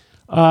year.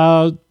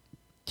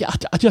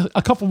 Just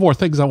a couple more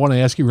things I want to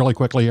ask you really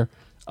quickly here.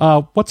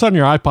 What's on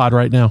your iPod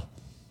right now?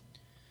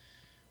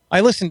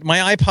 My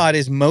iPod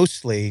is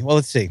mostly, well,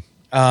 let's see.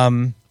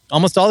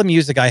 Almost all the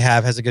music I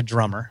have has a good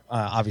drummer,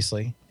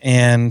 obviously.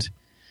 And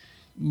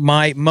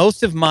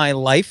most of my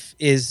life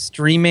is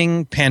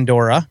streaming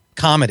Pandora,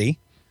 comedy,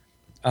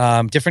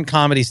 different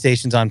comedy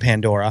stations on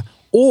Pandora,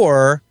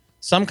 or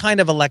some kind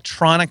of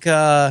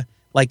electronica,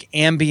 like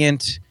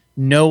ambient,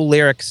 no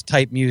lyrics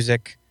type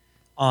music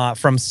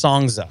from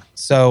Songza.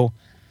 So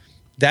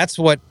that's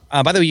what,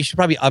 by the way, you should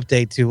probably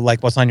update to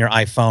like what's on your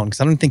iPhone,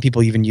 because I don't think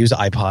people even use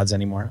iPods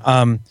anymore.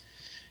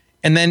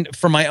 And then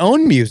for my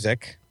own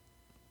music,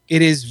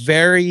 it is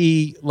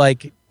very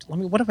like,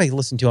 what have I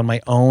listened to on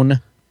my own?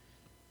 I'm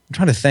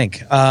trying to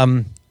think.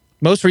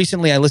 Most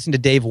recently, I listened to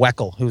Dave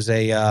Weckl, who's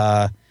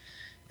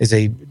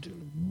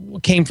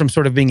came from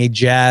sort of being a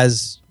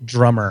jazz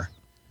drummer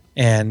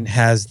and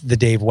has the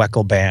Dave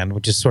Weckl Band,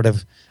 which is sort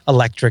of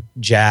electric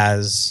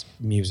jazz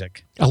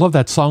music. I love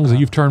that song.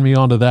 You've turned me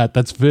on to that.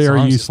 That's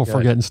very useful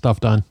for getting stuff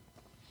done.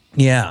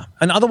 Yeah.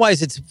 And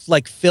otherwise, it's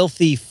like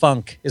filthy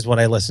funk is what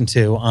I listen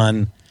to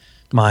on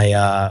my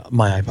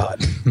my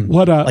iPod.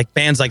 What like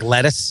bands like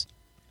Lettuce,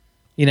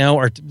 you know,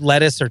 or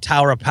Lettuce or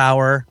Tower of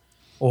Power,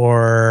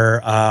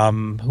 or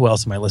who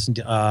else am I listening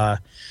to?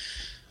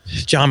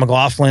 John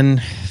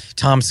McLaughlin,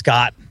 Tom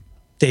Scott,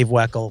 Dave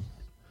Weckl.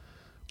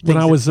 When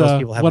I was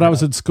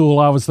in school,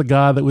 I was the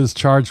guy that was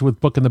charged with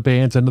booking the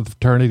bands into the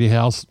fraternity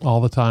house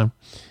all the time.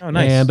 Oh,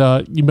 nice. And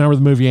you remember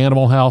the movie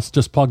Animal House?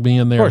 Just plug me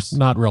in there. Of course.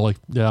 Not really.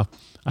 Yeah.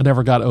 I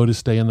never got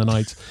Otis Day in the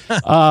Nights.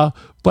 But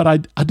I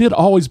did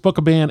always book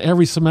a band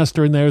every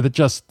semester in there that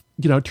just,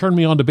 turned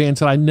me on to bands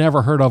that I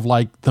never heard of,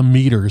 like the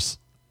Meters.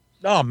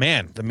 Oh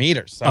man, the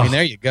Meters. I mean,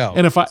 there you go.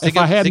 And if I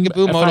hadn't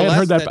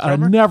heard that, I'd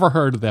never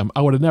heard of them.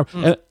 I would have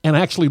never. And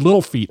actually,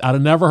 Little Feat. I'd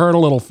have never heard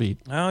of Little Feat.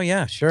 Oh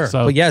yeah, sure.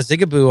 So, but yeah,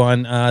 Zigaboo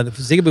on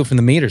Zigaboo from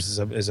the Meters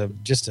is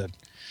just a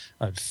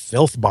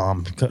filth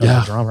bomb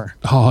drummer.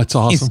 Oh, it's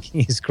awesome.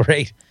 He's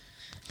great.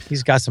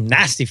 He's got some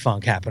nasty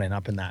funk happening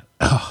up in that.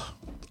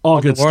 All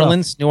good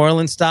stuff. New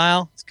Orleans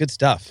style. It's good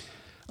stuff.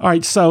 All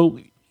right, so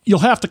you'll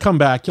have to come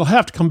back. You'll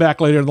have to come back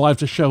later in the live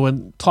show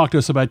and talk to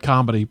us about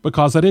comedy,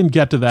 because I didn't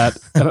get to that.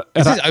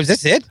 Is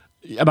this it?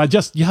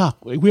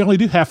 And we only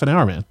do half an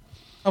hour, man.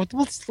 Oh,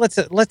 let's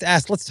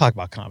talk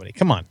about comedy.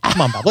 Come on,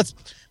 Bob.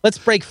 Let's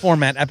break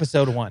format.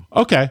 Episode 1.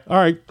 Okay. All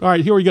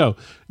right. Here we go.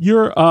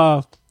 You're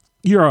a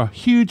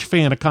huge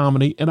fan of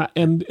comedy,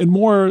 and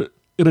more.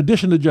 In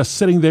addition to just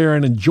sitting there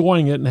and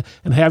enjoying it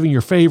and having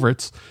your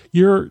favorites,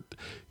 you're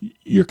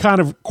kind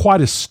of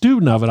quite a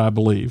student of it, I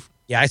believe.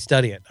 Yeah, I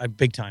study it.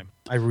 Big time.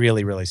 I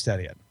really, really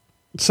study it.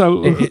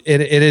 So it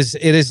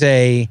is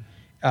a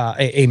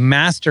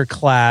master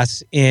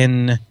class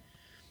in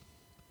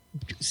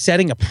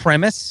setting a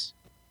premise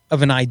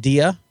of an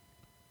idea,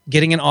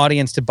 getting an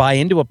audience to buy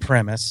into a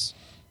premise,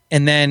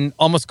 and then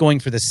almost going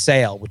for the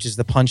sale, which is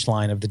the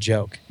punchline of the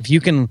joke. If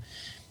you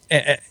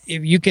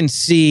can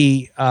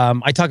see,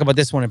 I talk about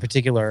this one in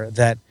particular,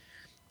 that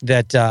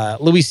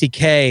Louis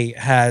C.K.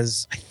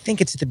 has, I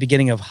think it's at the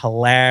beginning of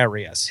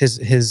Hilarious,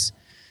 his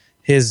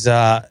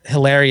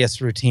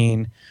Hilarious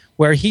routine,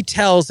 where he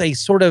tells a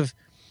sort of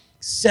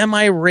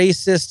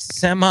semi-racist,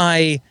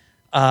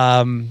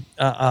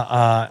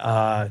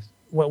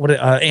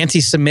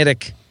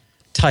 anti-Semitic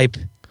type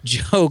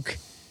joke,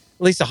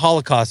 at least a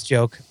Holocaust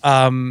joke.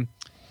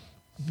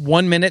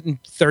 1 minute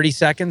and 30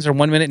 seconds, or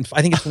 1 minute and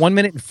I think it's 1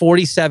 minute and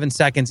 47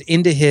 seconds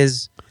into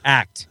his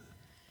act,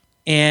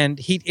 and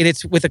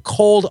it's with a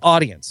cold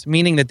audience,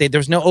 meaning that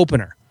there's no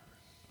opener.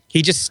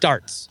 He just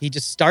starts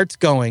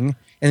going,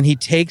 and he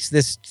takes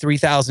this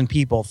 3,000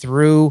 people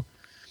through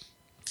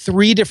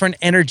 3 different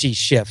energy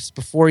shifts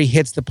before he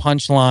hits the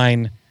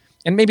punchline.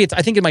 And maybe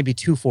I think it might be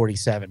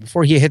 247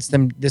 before he hits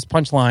this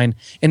punchline,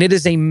 and it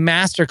is a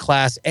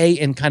masterclass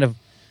in kind of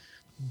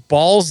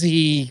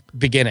ballsy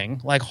beginning,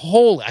 like,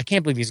 holy, I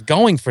can't believe he's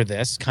going for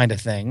this kind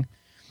of thing,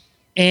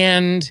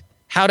 and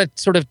how to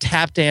sort of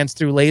tap dance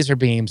through laser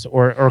beams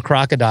or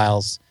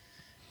crocodiles,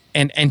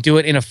 and do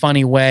it in a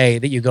funny way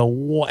that you go,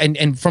 whoa,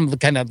 and from the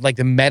kind of like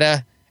the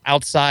meta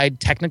outside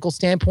technical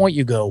standpoint,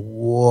 you go,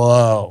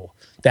 whoa,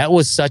 that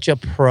was such a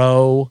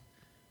pro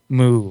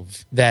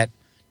move that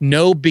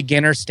no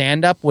beginner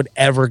stand-up would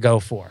ever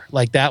go for.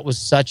 Like, that was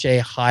such a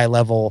high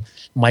level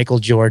Michael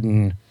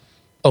Jordan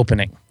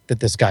opening that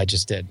this guy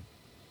just did.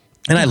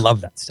 And I love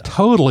that stuff.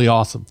 Totally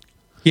awesome.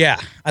 Yeah,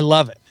 I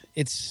love it.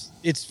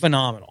 It's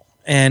phenomenal.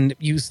 And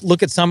you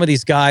look at some of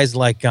these guys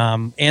like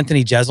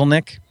Anthony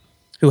Jeselnik,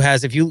 who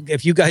has, if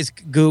you guys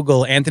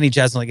Google Anthony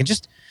Jeselnik and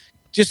just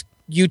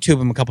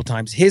YouTube him a couple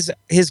times, his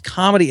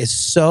comedy is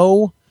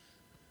so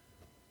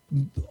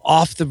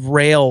off the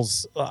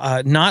rails,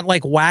 not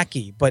like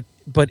wacky, but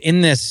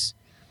in this,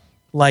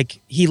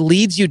 like, he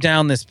leads you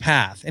down this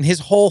path, and his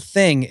whole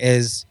thing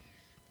is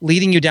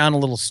leading you down a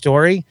little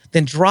story,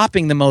 then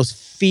dropping the most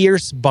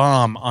fierce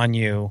bomb on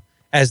you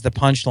as the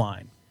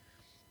punchline.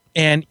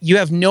 And you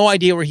have no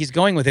idea where he's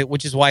going with it,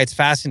 which is why it's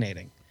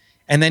fascinating.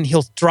 And then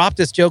he'll drop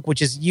this joke,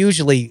 which is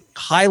usually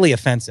highly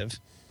offensive.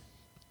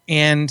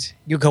 And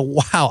you go,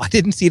 wow, I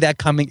didn't see that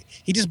coming.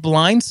 He just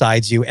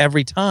blindsides you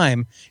every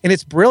time, and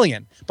it's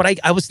brilliant. But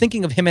I was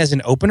thinking of him as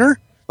an opener,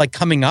 like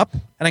coming up,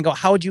 and I go,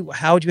 how would you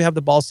have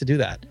the balls to do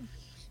that?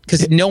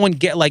 Because no one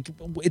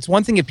it's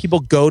one thing if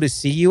people go to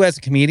see you as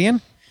a comedian.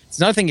 It's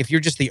another thing if you're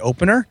just the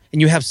opener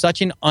and you have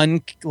such an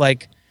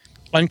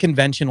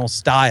unconventional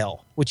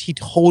style, which he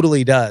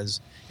totally does.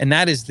 And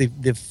that is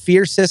the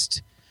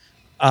fiercest.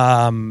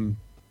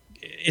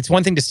 It's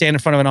one thing to stand in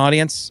front of an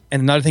audience,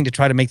 and another thing to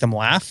try to make them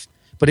laugh.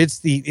 But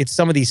it's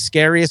some of the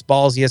scariest,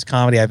 ballsiest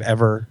comedy I've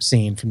ever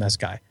seen from this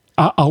guy.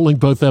 I'll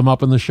link both of them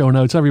up in the show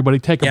notes. Everybody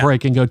take a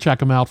break and go check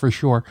them out for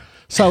sure.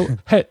 So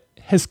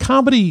has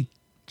comedy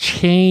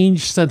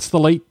changed since the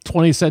late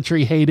 20th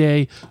century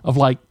heyday of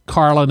like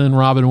Carlin and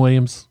Robin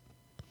Williams?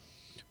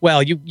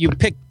 Well, you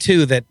picked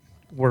 2 that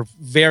were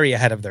very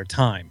ahead of their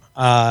time.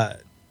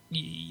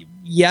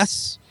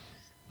 Yes.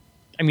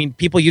 I mean,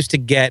 there used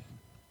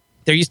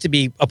to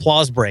be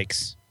applause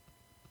breaks,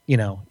 in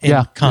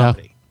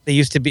comedy. Yeah. They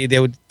used to be, they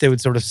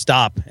would sort of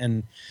stop,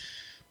 and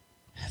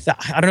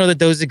I don't know that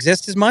those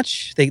exist as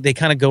much. They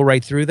kind of go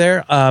right through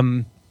there.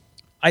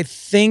 I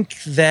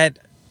think that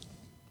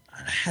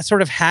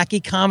sort of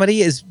hacky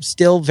comedy is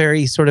still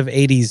very sort of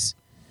 80s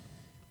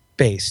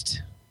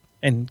based.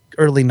 and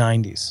early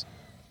 90s.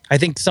 I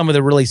think some of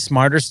the really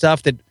smarter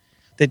stuff that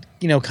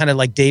kind of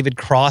like David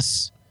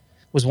Cross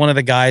was one of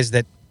the guys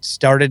that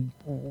started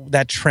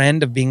that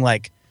trend of being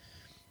like,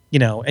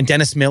 and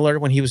Dennis Miller,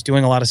 when he was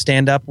doing a lot of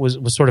stand-up, was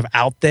sort of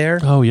out there.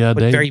 Oh, yeah.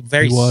 But very,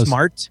 very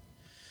smart.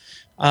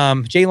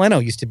 Jay Leno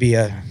used to be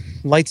a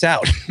lights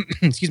out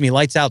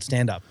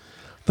stand-up.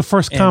 The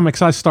first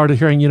comics I started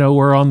hearing,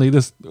 were on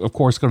this, of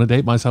course, going to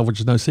date myself, which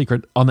is no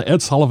secret, on the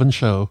Ed Sullivan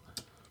Show.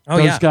 Oh,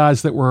 those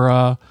guys that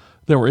were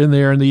in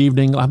there in the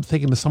evening. I'm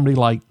thinking of somebody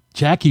like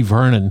Jackie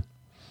Vernon.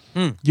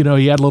 He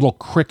had a little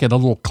cricket, a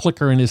little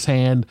clicker in his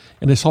hand,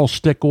 and his whole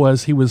shtick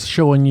was he was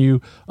showing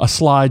you a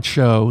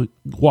slideshow,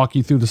 walk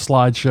you through the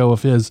slideshow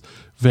of his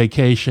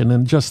vacation,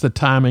 and just the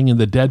timing and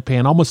the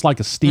deadpan, almost like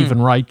a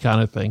Stephen Wright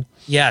kind of thing.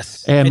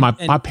 Yes. And my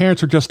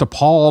parents were just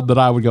appalled that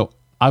I would go,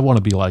 I want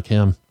to be like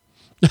him.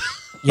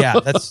 Yeah,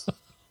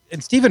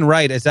 and Stephen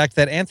Wright is that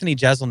Anthony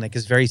Jeselnik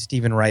is very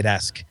Stephen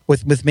Wright-esque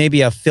with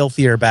maybe a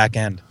filthier back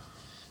end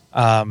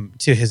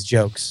to his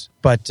jokes,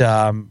 but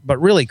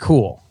really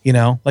cool,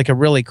 like a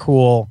really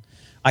cool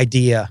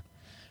idea.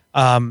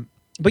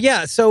 But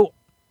yeah, so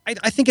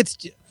I think it's,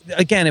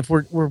 again, if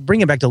we're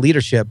bringing it back to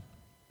leadership,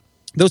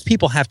 those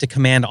people have to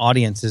command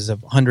audiences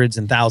of hundreds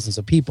and thousands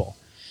of people,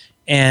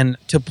 and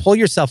to pull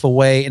yourself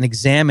away and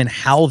examine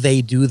how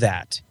they do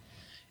that.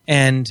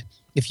 And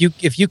if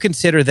you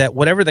consider that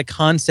whatever the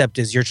concept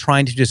is you're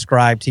trying to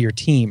describe to your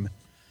team,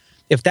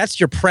 if that's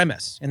your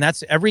premise, and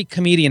that's every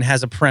comedian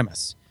has a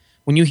premise.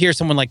 When you hear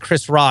someone like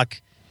Chris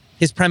Rock,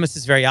 his premise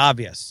is very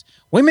obvious.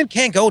 Women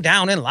can't go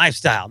down in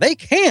lifestyle. They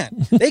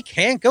can't. They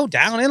can't go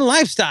down in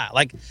lifestyle.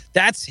 Like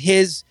that's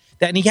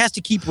and he has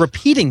to keep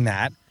repeating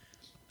that.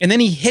 And then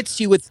he hits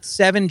you with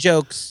 7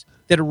 jokes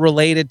that are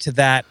related to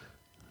that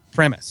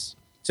premise.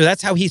 So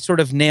that's how he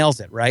sort of nails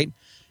it, right?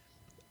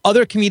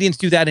 Other comedians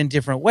do that in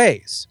different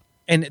ways.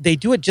 And they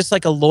do it just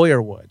like a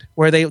lawyer would,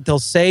 where they'll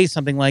say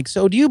something like,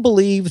 so do you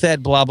believe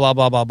that blah, blah,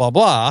 blah, blah, blah,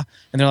 blah?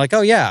 And they're like,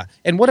 oh, yeah.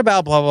 And what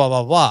about blah, blah,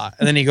 blah, blah?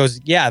 And then he goes,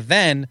 yeah,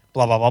 then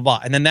blah, blah, blah, blah.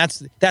 And then that's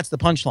the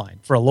punchline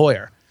for a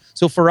lawyer.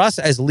 So for us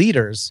as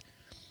leaders,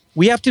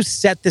 we have to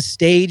set the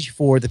stage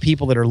for the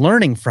people that are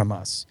learning from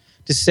us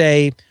to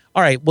say,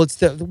 all right,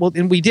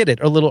 and we did it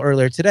a little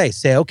earlier today.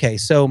 Say, okay,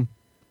 so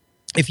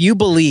if you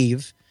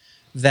believe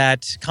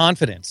that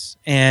confidence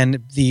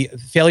and the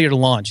failure to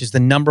launch is the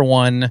number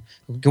one.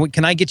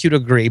 Can I get you to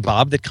agree,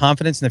 Bob, that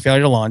confidence and the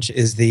failure to launch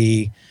is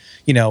the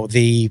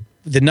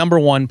number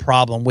one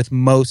problem with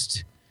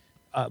most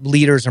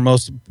leaders or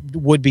most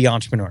would-be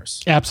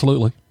entrepreneurs?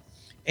 Absolutely.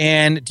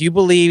 And do you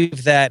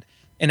believe that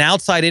an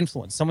outside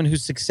influence, someone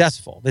who's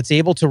successful, that's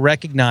able to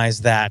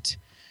recognize that,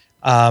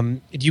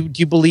 do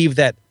you believe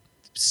that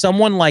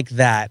someone like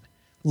that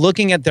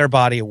looking at their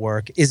body of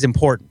work is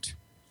important?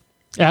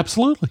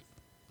 Absolutely.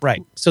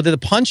 Right. So the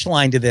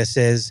punchline to this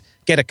is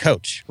get a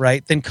coach,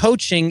 right? Then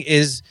coaching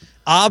is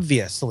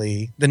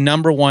obviously the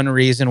number one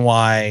reason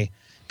why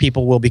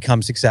people will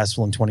become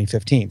successful in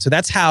 2015. So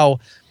that's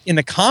how, in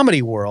the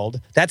comedy world,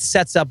 that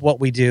sets up what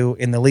we do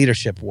in the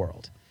leadership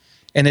world.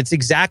 And it's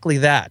exactly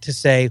that, to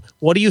say,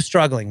 what are you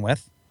struggling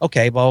with?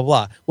 Okay, blah,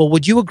 blah, blah. Well,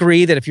 would you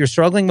agree that if you're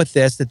struggling with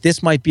this, that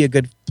this might be a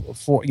good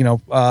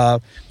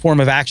form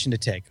of action to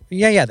take?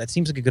 Yeah, that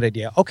seems like a good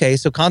idea. Okay,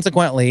 so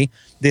consequently,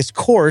 this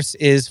course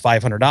is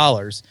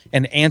 $500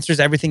 and answers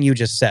everything you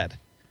just said,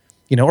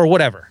 or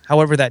whatever,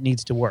 however that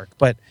needs to work.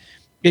 But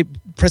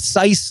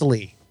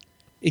precisely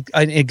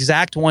an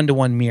exact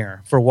one-to-one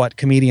mirror for what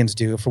comedians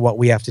do, for what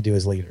we have to do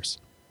as leaders.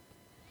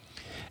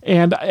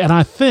 And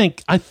I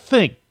think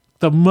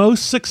the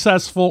most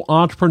successful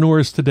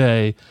entrepreneurs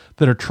today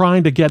that are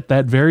trying to get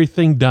that very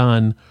thing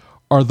done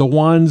are the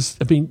ones,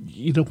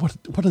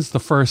 what is the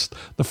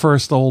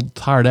first old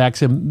tired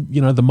axiom,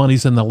 the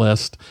money's in the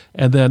list.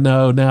 And then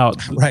now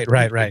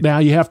Right. Now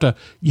you have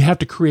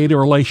to create a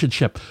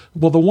relationship.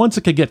 Well, the ones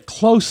that can get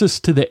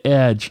closest to the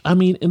edge.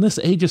 In this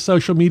age of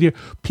social media,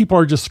 people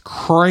are just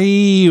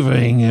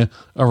craving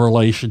a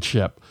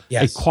relationship,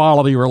 yes. A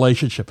quality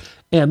relationship.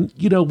 And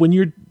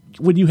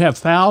when you have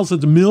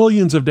thousands,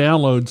 millions of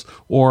downloads,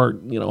 or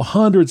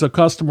hundreds of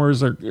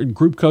customers or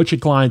group coaching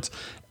clients,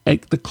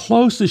 the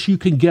closest you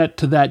can get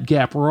to that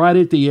gap right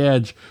at the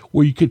edge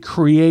where you could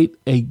create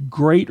a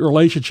great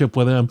relationship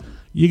with them,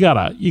 you got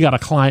a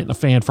client and a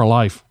fan for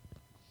life.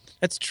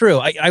 That's true.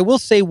 I will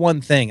say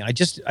one thing. I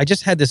just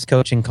had this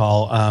coaching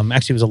call.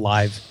 Actually, it was a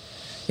live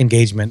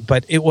engagement,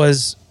 but it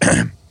was.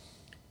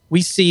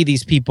 We see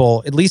these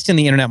people, at least in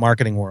the internet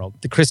marketing world,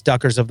 the Chris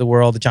Duckers of the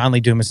world, the John Lee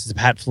Dumases, the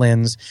Pat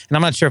Flynn's, and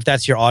I'm not sure if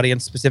that's your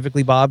audience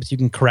specifically, Bob, so you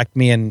can correct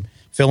me and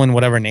fill in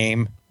whatever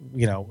name,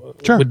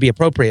 sure, would be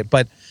appropriate.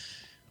 But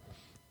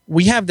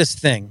we have this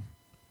thing,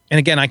 and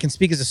again, I can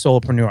speak as a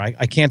solopreneur.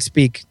 I can't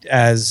speak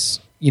as,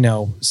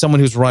 someone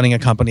who's running a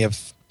company of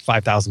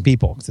 5,000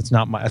 people, because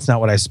that's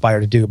not what I aspire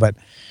to do. But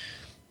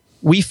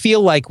we feel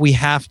like we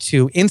have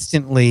to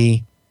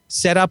instantly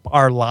set up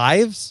our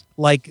lives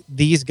like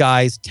these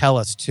guys tell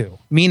us to.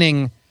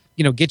 Meaning,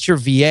 get your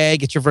VA,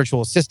 get your virtual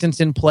assistants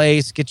in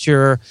place, get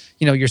your,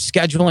 your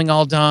scheduling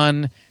all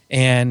done,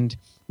 and,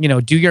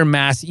 do your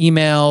mass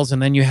emails,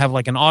 and then you have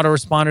like an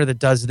autoresponder that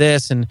does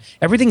this, and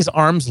everything's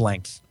arm's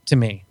length to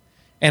me.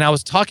 And I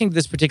was talking to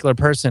this particular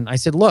person. I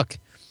said, look,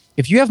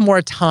 if you have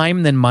more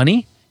time than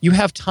money, you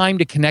have time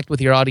to connect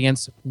with your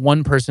audience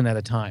one person at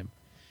a time.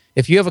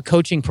 If you have a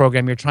coaching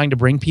program you're trying to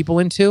bring people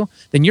into,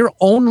 then your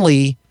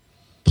only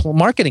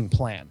marketing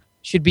plan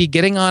should be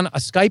getting on a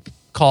Skype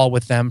call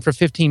with them for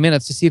 15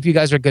 minutes to see if you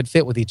guys are a good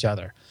fit with each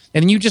other.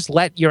 And then you just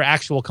let your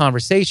actual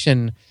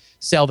conversation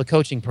sell the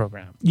coaching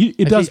program.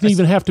 It doesn't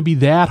even have to be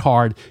that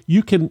hard.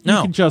 You can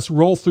just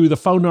roll through the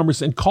phone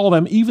numbers and call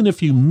them, even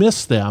if you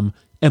miss them,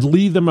 and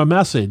leave them a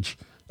message.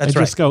 That's and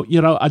right. Just go,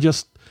 I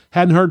just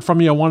hadn't heard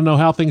from you. I want to know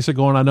how things are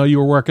going. I know you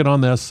were working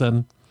on this,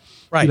 and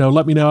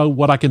let me know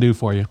what I can do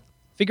for you.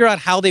 Figure out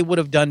how they would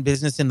have done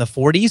business in the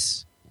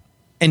 40s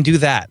and do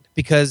that,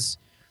 because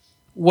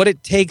what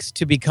it takes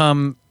to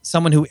become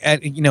someone who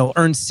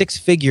earns six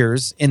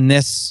figures in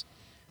this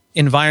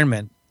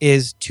environment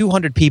is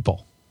 200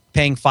 people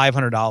paying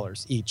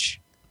 $500 each.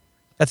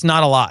 That's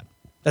not a lot.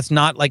 That's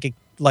not like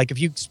if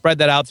you spread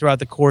that out throughout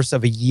the course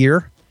of a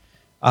year,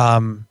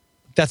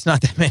 that's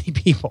not that many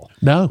people.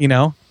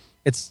 No.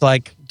 It's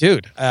like,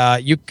 dude,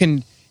 you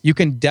can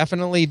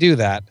definitely do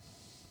that.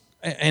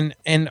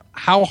 And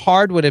how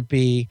hard would it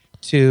be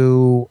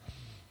to,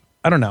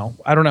 I don't know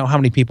how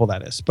many people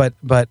that is, but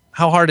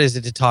how hard is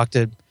it to talk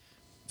to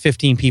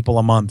 15 people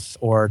a month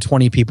or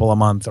 20 people a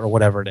month or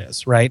whatever it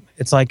is, right?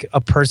 It's like a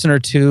person or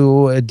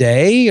two a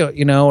day, or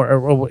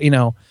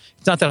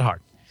it's not that hard.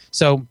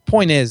 So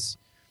point is,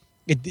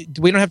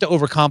 we don't have to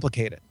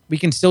overcomplicate it. We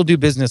can still do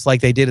business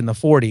like they did in the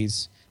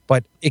 40s,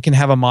 but it can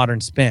have a modern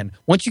spin.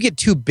 Once you get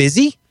too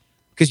busy,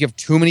 because you have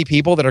too many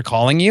people that are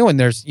calling you, and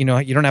there's, you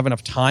don't have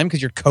enough time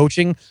because you're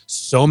coaching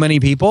so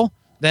many people,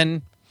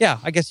 then yeah,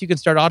 I guess you can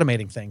start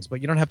automating things, but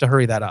you don't have to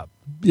hurry that up.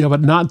 Yeah,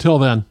 but not until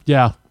then.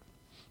 Yeah,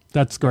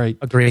 that's great.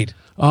 Agreed.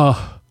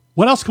 What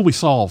else can we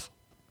solve?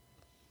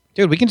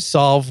 Dude, we can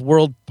solve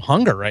world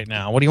hunger right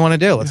now. What do you want to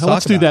do?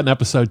 Let's do that in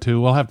episode 2.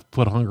 We'll have to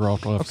put hunger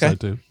off to episode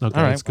 2. Okay, all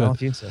right, that's good. well,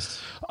 if you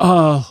insist.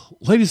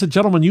 Ladies and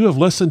gentlemen, you have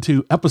listened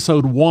to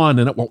episode 1,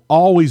 and it will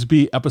always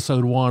be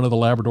episode 1 of the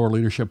Labrador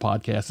Leadership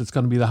Podcast. It's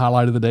going to be the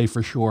highlight of the day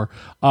for sure.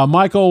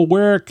 Michael,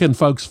 where can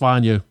folks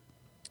find you?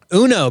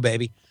 Uno,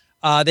 baby.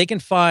 They can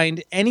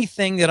find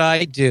anything that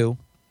I do.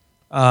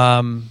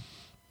 I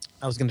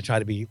was going to try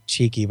to be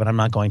cheeky, but I'm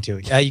not going to.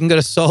 You can go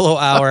to Solo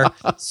Hour,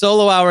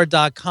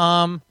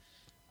 solohour.com,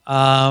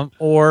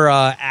 or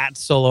at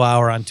Solo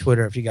Hour on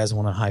Twitter if you guys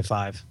want a high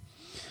five.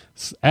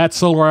 At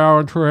Solo Hour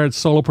on Twitter, at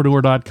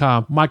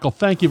solopreneur.com. Michael,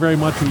 thank you very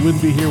much. We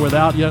wouldn't be here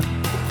without you.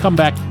 Come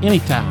back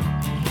anytime.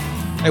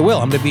 I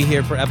will. I'm going to be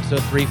here for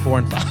episode 3, 4,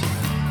 and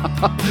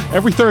 5.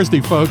 Every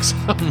Thursday, folks.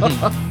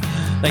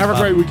 Thanks, Have a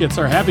Bob. great weekend,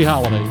 sir. Happy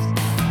holidays.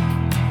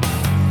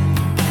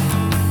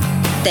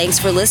 Thanks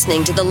for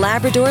listening to the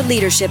Labrador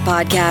Leadership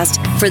Podcast.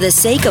 For the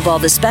sake of all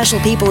the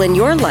special people in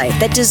your life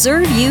that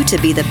deserve you to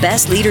be the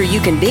best leader you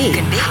can be.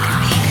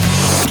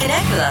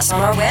 Connect with us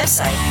on our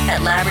website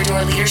at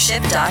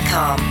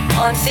LabradorLeadership.com,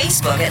 on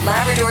Facebook at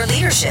Labrador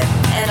Leadership,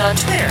 and on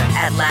Twitter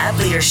at Lab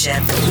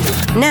Leadership.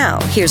 Now,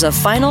 here's a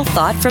final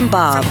thought from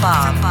Bob.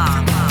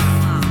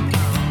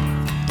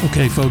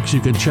 Okay, folks, you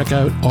can check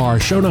out our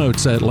show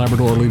notes at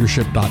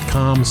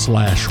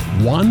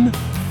LabradorLeadership.com/1.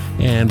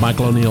 And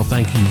Michael O'Neill,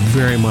 thank you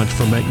very much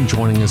for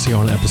joining us here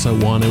on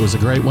episode 1. It was a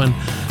great one.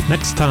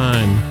 Next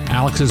time,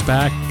 Alex is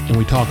back and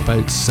we talk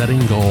about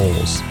setting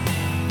goals.